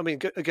 But I mean,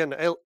 again,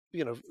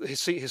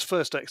 his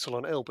first exile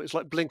on Elba, it's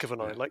like blink of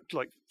an eye,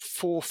 like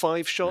 4 or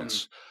 5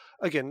 shots.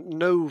 Again,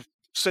 no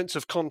sense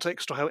of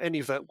context or how any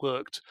of that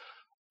worked.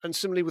 And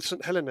similarly with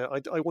St. Helena,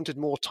 I wanted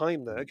more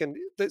time there. Again,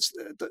 that's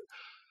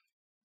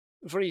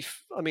very.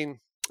 I mean,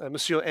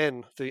 Monsieur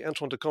N, the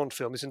Antoine de Conte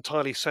film, is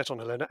entirely set on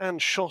Helena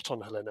and shot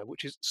on Helena,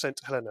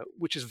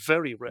 which is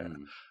very rare.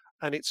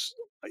 And it's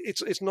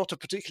not a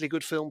particularly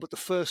good film, but the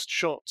first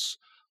shots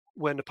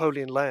where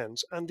Napoleon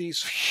lands and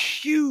these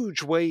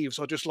huge waves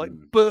are just like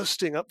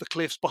bursting up the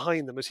cliffs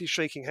behind them as he's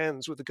shaking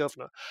hands with the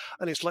governor,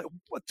 and it's like,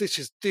 what, this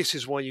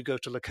is why you go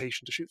to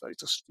location to shoot that.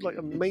 It's a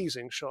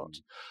amazing shot.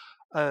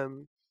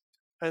 And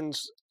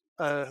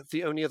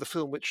the only other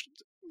film which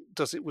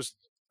does it was,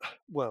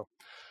 well,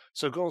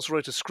 so Gance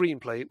wrote a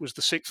screenplay. It was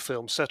the 6th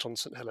film set on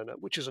St. Helena,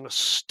 which is an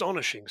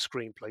astonishing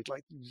screenplay.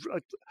 Like,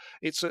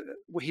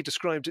 he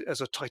described it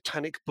as a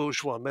Titanic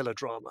bourgeois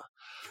melodrama.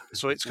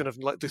 So it's kind of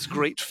like this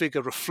great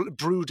figure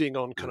brooding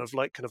on kind of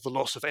the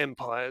loss of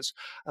empires,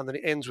 and then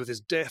it ends with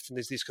his death. And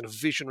there's these kind of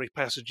visionary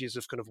passages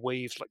of kind of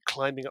waves like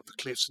climbing up the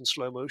cliffs in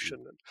slow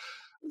motion,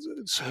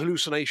 and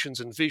hallucinations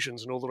and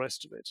visions and all the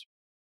rest of it.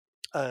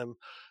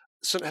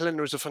 St.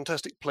 Helena is a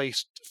fantastic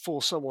place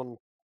for someone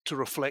to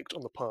reflect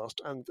on the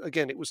past, and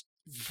again, it was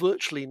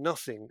virtually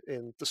nothing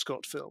in the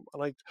Scott film,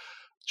 and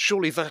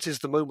surely that is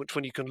the moment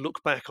when you can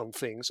look back on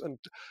things, and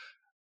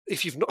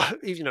if you've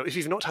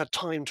not had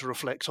time to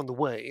reflect on the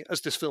way,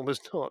 as this film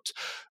has not,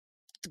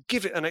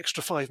 give it an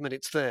extra 5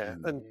 minutes there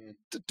and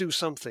do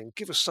something.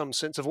 Give us some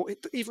sense of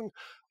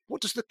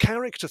what does the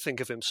character think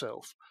of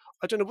himself?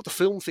 I don't know what the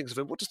film thinks of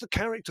him. What does the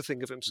character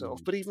think of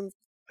himself? But even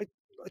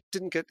I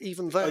didn't get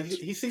even that.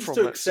 He seems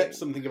to accept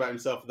something about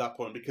himself at that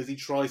point, because he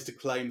tries to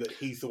claim that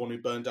he's the one who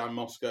burned down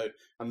Moscow,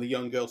 and the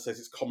young girl says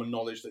it's common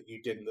knowledge that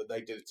you didn't, that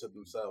they did it to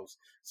themselves.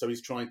 So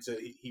he's trying to,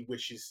 he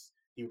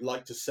would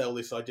like to sell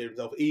this idea of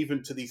himself,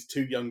 even to these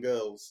 2 young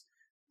girls,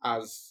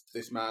 as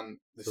this man,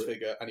 this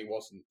figure, and he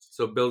wasn't.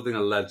 So building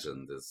a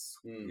legend is,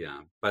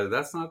 but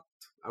that's not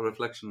a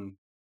reflection.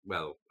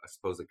 Well, I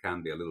suppose it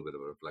can be a little bit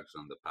of a reflection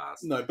on the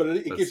past. No, but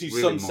it gives you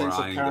really some sense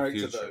of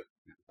character, though.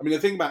 Yeah. I mean, the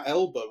thing about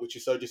Elba, which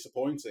is so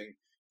disappointing,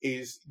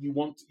 is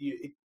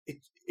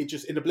it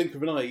just, in a blink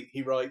of an eye,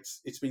 he writes,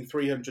 "It's been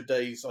 300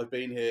 days I've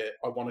been here,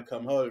 I want to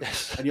come home."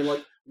 And you're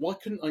like, why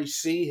couldn't I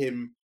see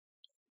him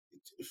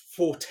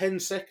for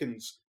 10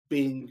 seconds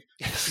being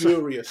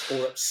furious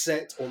or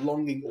upset or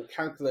longing or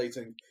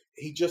calculating?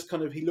 He just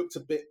he looked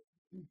a bit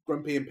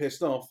grumpy and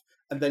pissed off,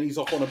 and then he's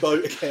off on a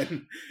boat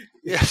again.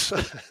 Yes.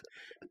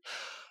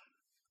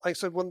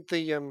 So when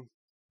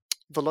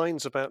the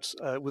lines about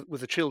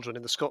with the children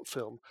in the Scott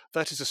film,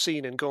 that is a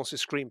scene in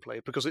Gance's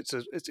screenplay, because it's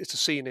a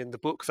scene in the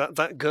book,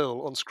 that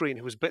girl on screen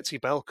who was Betsy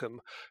Balcom,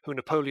 who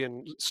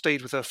Napoleon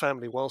stayed with her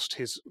family whilst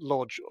his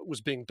lodge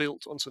was being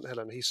built on St.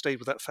 Helena. He stayed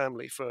with that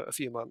family for a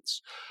few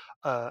months,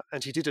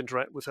 and he did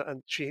interact with her,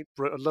 and she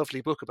wrote a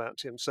lovely book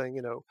about him,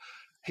 saying,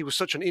 he was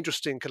such an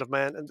interesting kind of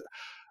man.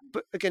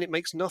 But again, it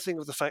makes nothing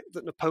of the fact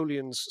that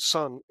Napoleon's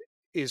son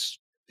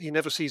he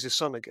never sees his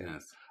son again.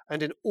 Yes.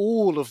 And in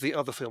all of the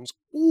other films,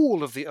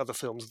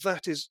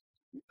 that is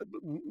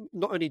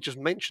not only just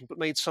mentioned but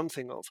made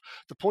something of.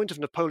 The point of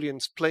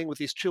Napoleon's playing with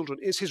these children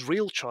is his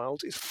real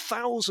child is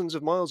thousands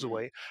of miles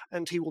away,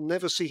 and he will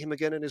never see him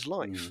again in his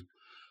life.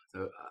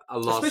 So,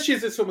 especially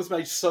as this film has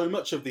made so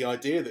much of the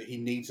idea that he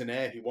needs an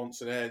heir, he wants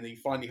an heir, and he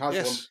finally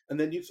has one, and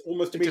then it's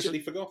almost immediately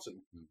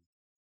forgotten.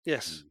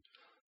 Yes,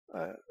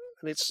 and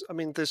it's. I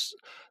mean, there's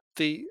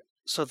the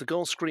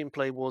Gance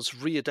screenplay was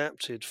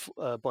readapted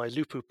by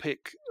Lupu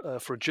Pick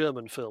for a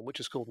German film, which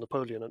is called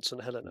Napoleon and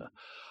St. Helena,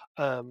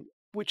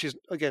 which is,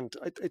 again,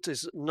 it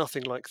is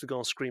nothing like the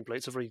Gance screenplay.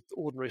 It's a very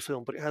ordinary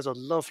film, but it has a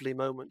lovely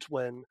moment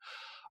when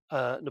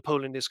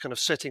Napoleon is kind of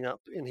setting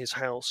up in his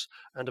house,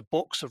 and a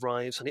box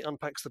arrives, and he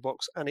unpacks the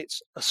box, and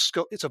it's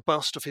a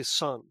bust of his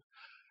son,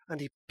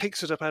 and he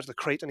picks it up out of the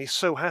crate, and he's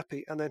so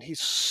happy, and then he's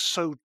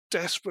so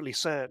desperately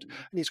sad, and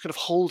he's kind of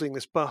holding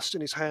this bust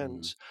in his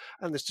hands,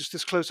 and there's just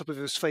this close-up of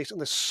his face, and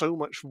there's so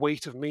much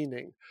weight of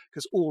meaning,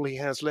 because all he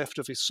has left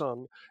of his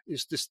son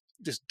is this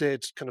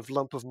dead kind of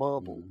lump of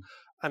marble,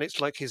 and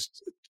it's like there's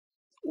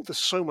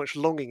so much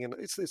longing, and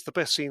it's the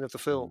best scene of the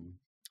film,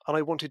 and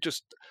I wanted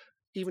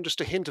even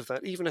just a hint of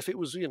that, even if it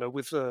was,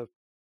 with the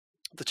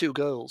two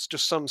girls,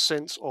 just some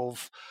sense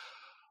of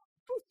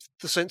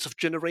the sense of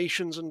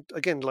generations, and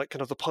again, like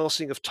kind of the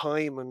passing of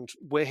time and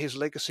where his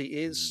legacy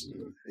is.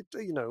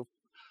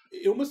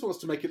 It almost wants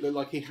to make it look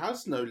like he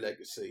has no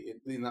legacy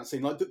in that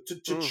scene, like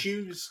to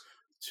choose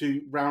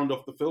to round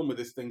off the film with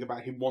this thing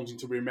about him wanting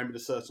to be remembered a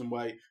certain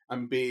way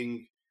and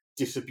being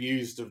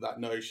disabused of that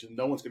notion.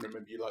 No one's going to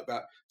remember you like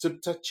that.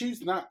 To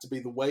choose that to be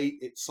the way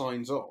it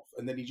signs off,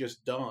 and then he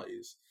just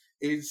dies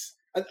is.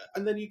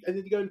 And then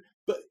you're going,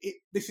 but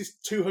this is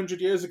 200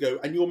 years ago,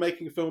 and you're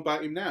making a film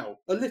about him now.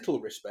 A little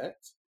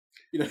respect,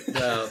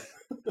 Well,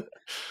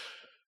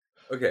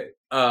 okay.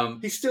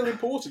 He's still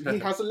important. He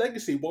has a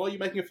legacy. Why are you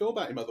making a film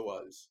about him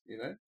otherwise?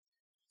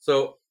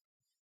 So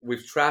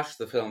we've trashed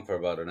the film for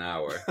about an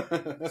hour.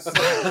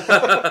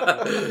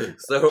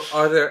 So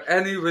are there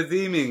any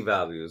redeeming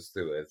values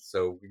to it?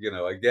 So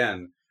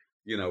again,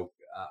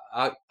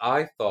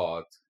 I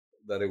thought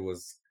that it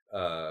was.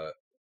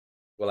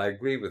 Well, I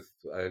agree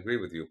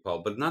with you,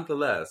 Paul. But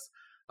nonetheless,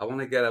 I want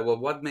to get at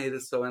what made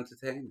it so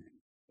entertaining.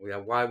 Yeah,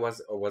 why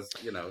was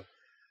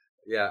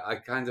Yeah, I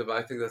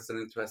think that's an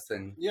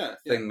interesting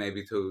thing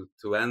maybe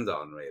to end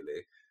on,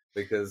 really,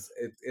 because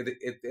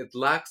it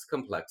lacks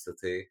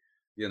complexity.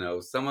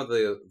 Some of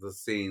the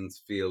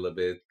scenes feel a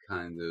bit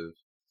kind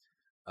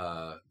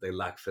of they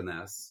lack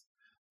finesse.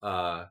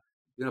 But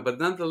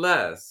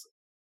nonetheless,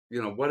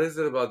 what is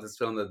it about this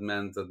film that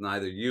meant that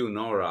neither you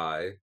nor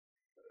I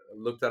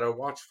looked at our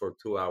watch for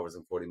 2 hours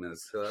and 40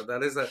 minutes.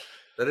 That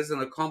is an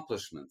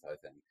accomplishment, I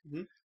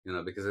think.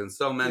 Because in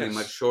so many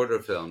much shorter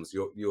films,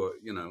 you're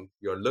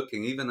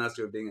looking even as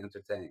you're being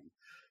entertained.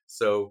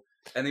 So,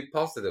 any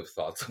positive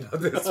thoughts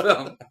about this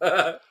film?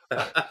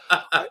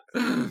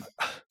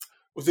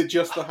 Was it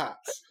just the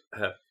hats?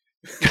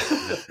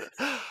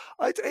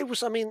 It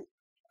was. I mean,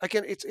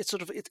 again,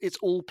 it's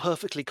all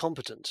perfectly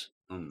competent.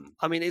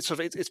 I mean, it's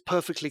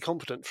perfectly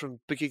competent from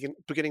beginning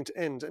to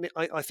end, and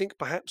I think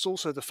perhaps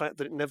also the fact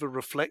that it never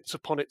reflects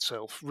upon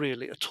itself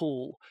really at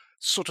all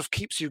sort of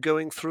keeps you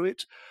going through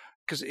it,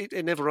 because it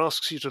never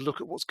asks you to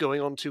look at what's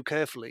going on too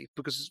carefully,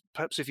 because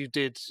perhaps if you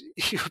did,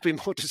 you would be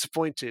more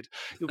disappointed,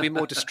 you'll be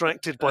more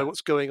distracted by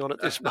what's going on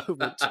at this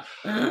moment.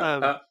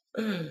 I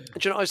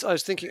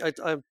was thinking,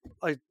 I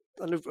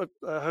know,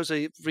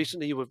 Jose,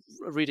 recently you were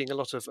reading a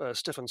lot of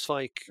Stefan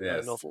Zweig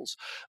novels.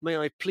 May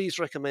I please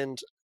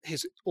recommend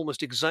his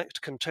almost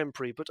exact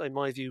contemporary, but in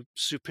my view,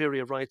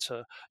 superior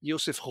writer,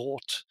 Josef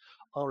Roth,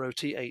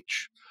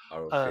 R-O-T-H.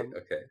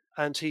 Okay.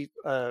 And he,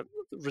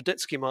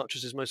 Radetzky March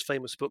is his most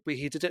famous book, but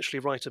he did actually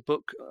write a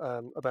book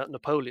about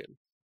Napoleon.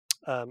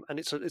 And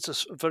it's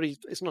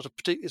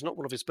not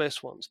one of his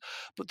best ones,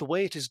 but the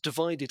way it is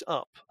divided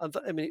up, and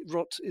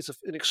Roth is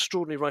an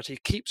extraordinary writer. He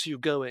keeps you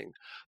going,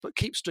 but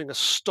keeps doing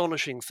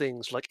astonishing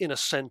things, like in a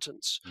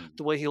sentence.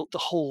 The way the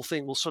whole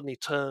thing will suddenly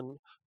turn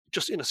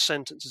just in a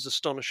sentence is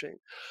astonishing.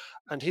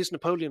 And his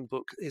Napoleon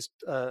book,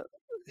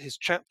 his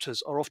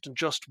chapters are often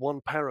just one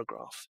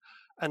paragraph.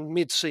 And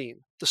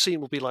mid-scene, the scene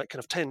will be like kind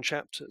of 10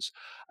 chapters.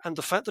 And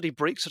the fact that he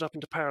breaks it up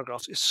into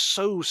paragraphs is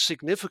so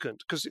significant,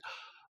 because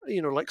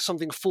like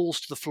something falls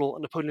to the floor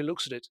and Napoleon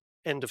looks at it,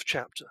 end of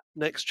chapter,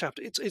 next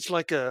chapter. It's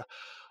like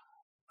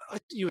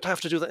you would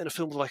have to do that in a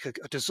film with like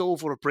a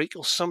dissolve or a break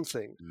or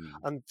something.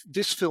 And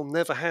this film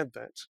never had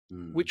that,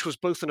 which was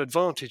both an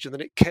advantage, and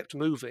then it kept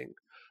moving,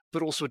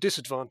 but also a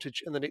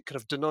disadvantage, and then it kind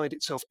of denied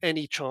itself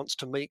any chance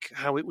to make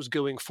how it was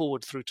going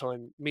forward through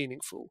time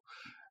meaningful.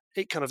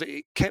 It kept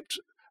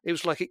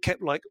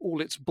like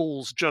all its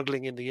balls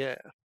juggling in the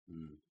air,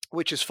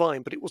 which is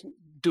fine, but it wasn't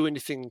do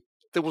anything.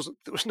 There was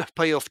no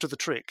payoff to the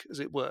trick, as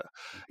it were.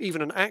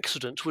 Even an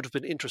accident would have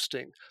been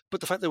interesting, but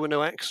the fact there were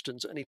no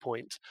accidents at any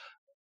point,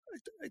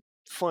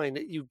 fine.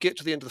 You get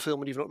to the end of the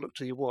film and you've not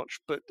looked at your watch,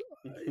 but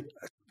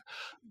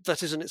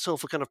that is in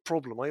itself a kind of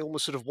problem. I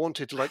almost sort of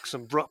wanted like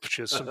some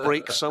ruptures, some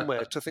breaks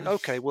somewhere to think,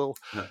 okay, well,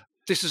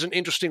 this is an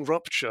interesting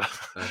rupture.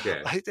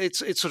 Okay.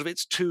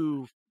 It's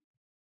too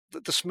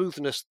the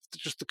smoothness,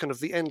 just the kind of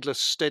the endless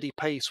steady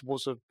pace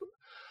was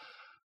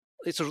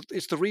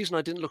it's the reason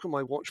I didn't look at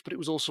my watch, but it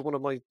was also one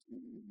of my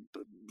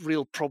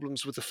real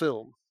problems with the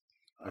film.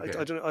 Okay.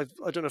 I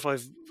don't know if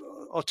I've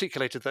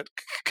articulated that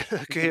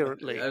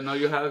coherently. No,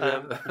 you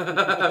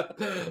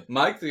have.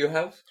 Mike, do you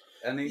have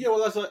any? Yeah,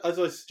 well, as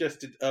I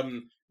suggested,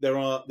 there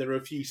are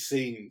a few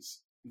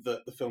scenes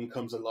that the film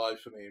comes alive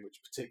for me, which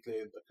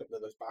particularly a couple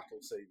of those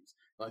battle scenes.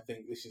 And I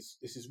think this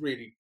is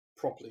really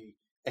properly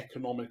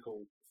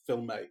economical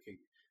filmmaking,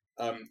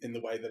 in the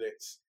way that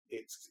it's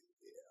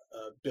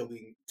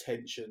building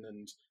tension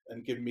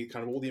and giving me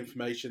kind of all the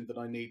information that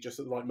I need just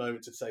at the right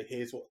moment to say,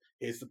 here's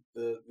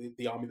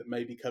the army that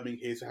may be coming,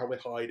 here's how we're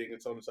hiding,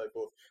 and so on and so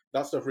forth.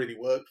 That stuff really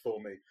worked for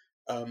me,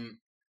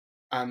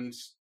 and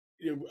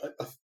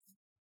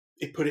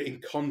it put it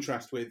in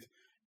contrast with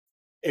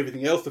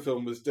everything else the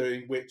film was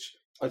doing, which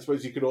I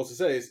suppose you could also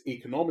say is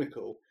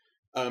economical,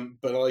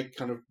 but I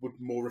kind of would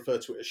more refer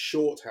to it as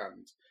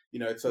shorthand.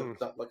 It's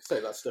that, like I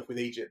say, that stuff with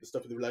Egypt, the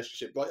stuff with the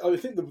relationship. Like, I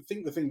think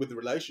the thing with the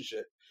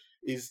relationship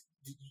is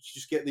you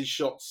just get these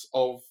shots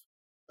of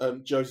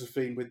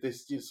Josephine with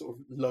this sort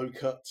of low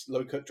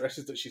cut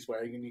dresses that she's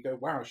wearing, and you go,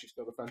 wow, she's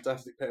got a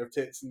fantastic pair of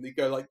tits, and you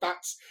go like,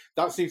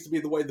 that seems to be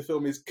the way the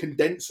film is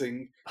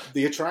condensing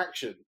the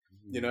attraction.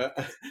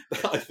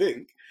 I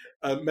think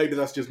maybe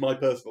that's just my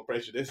personal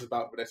prejudice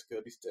about Vanessa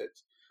Kirby's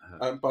tits,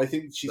 but I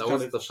think she's that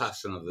was the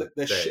fashion of the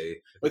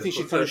day. I think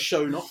she's kind of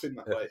shown off in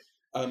that way.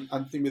 And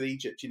the thing with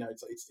Egypt,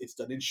 it's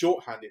done in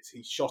shorthand.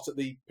 He's shot at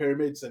the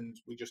pyramids, and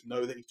we just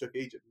know that he took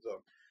Egypt and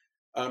so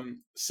on.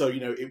 So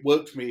it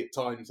worked for me at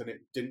times, and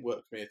it didn't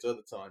work for me at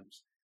other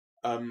times.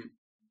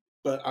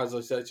 But as I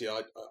said to you,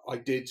 I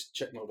did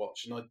check my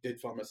watch, and I did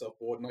find myself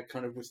bored, and I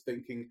kind of was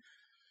thinking,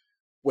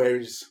 where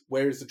is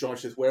the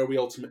dramatist? Where are we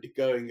ultimately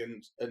going?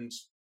 And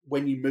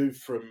when you move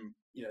from,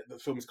 the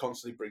film is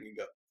constantly bringing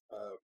up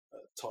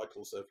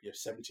titles of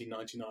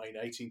 1799,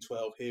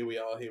 1812. Here we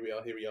are.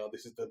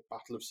 This is the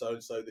Battle of so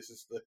and so. This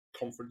is the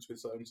conference with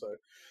so and so.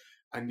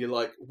 And you're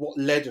like, what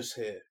led us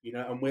here?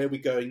 And where are we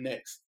going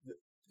next?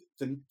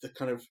 The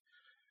kind of,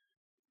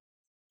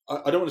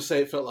 I don't want to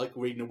say it felt like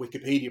reading a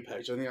Wikipedia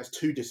page. I think that's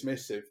too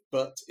dismissive.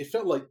 But it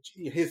felt like,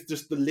 here's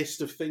just the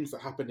list of things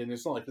that happened in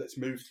his life. Let's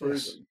move through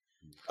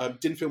them.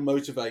 Didn't feel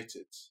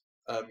motivated.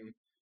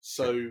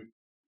 So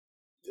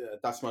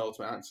that's my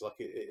ultimate answer. Like,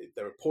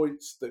 there are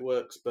points that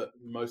works, but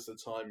most of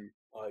the time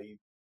I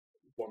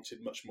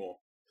wanted much more.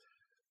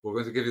 We're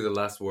going to give you the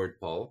last word,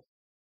 Paul.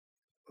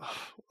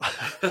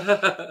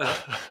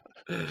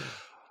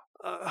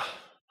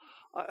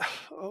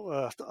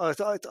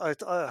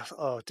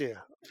 Oh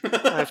dear!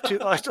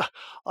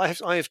 I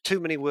have too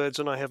many words,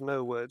 and I have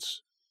no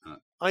words.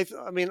 Do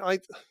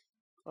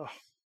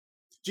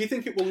you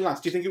think it will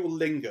last? Do you think it will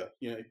linger?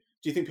 Do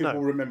you think people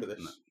will remember this?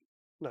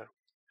 No,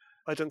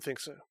 I don't think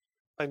so.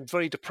 I'm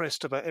very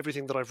depressed about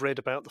everything that I've read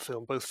about the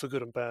film, both for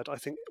good and bad. I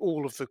think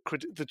all of the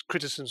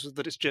criticisms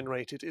that it's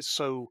generated is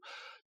so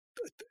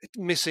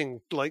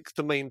missing, like,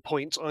 the main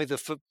points, either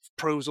for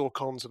pros or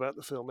cons about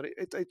the film, and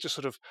it just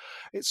sort of,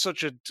 it's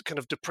such a kind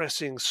of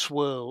depressing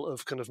swirl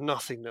of kind of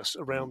nothingness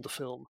around the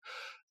film,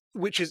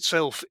 which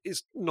itself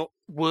is not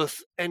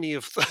worth any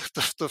of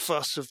the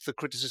fuss of the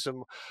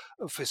criticism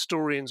of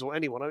historians or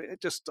anyone. I mean,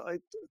 it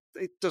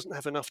doesn't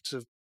have enough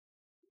to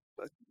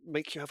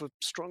make you have a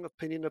strong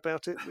opinion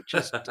about it, which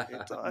is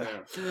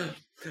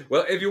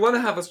Well, if you want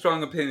to have a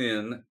strong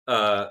opinion,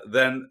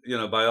 then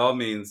by all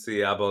means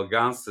see Abel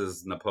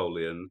Gance's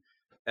Napoleon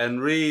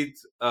and read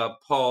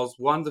Paul's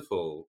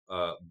wonderful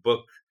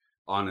book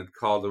on it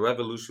called The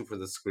Revolution for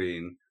the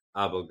Screen,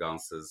 Abel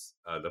Gance's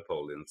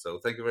Napoleon. So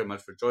thank you very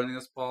much for joining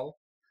us, Paul.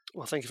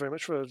 Well, thank you very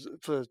much for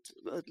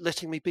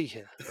letting me be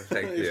here.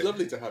 Thank you. It's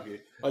lovely to have you.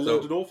 I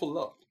learned an awful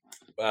lot.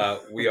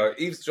 We are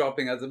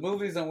eavesdropping at the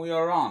movies, and we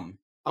are on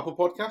Apple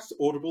Podcasts,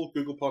 Audible,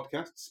 Google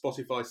Podcasts,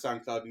 Spotify,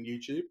 SoundCloud, and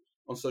YouTube.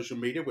 On social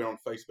media, we're on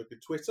Facebook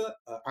and Twitter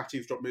at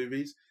Eavesdrop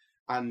Movies,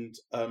 and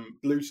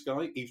Blue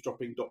Sky,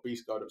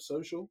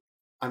 eavesdropping.bsky.social.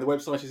 And the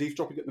website is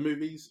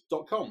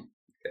eavesdroppingatthemovies.com.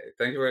 Okay,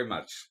 thank you very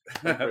much.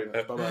 Thank you very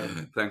much. Bye-bye.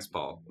 Thanks,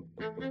 Paul.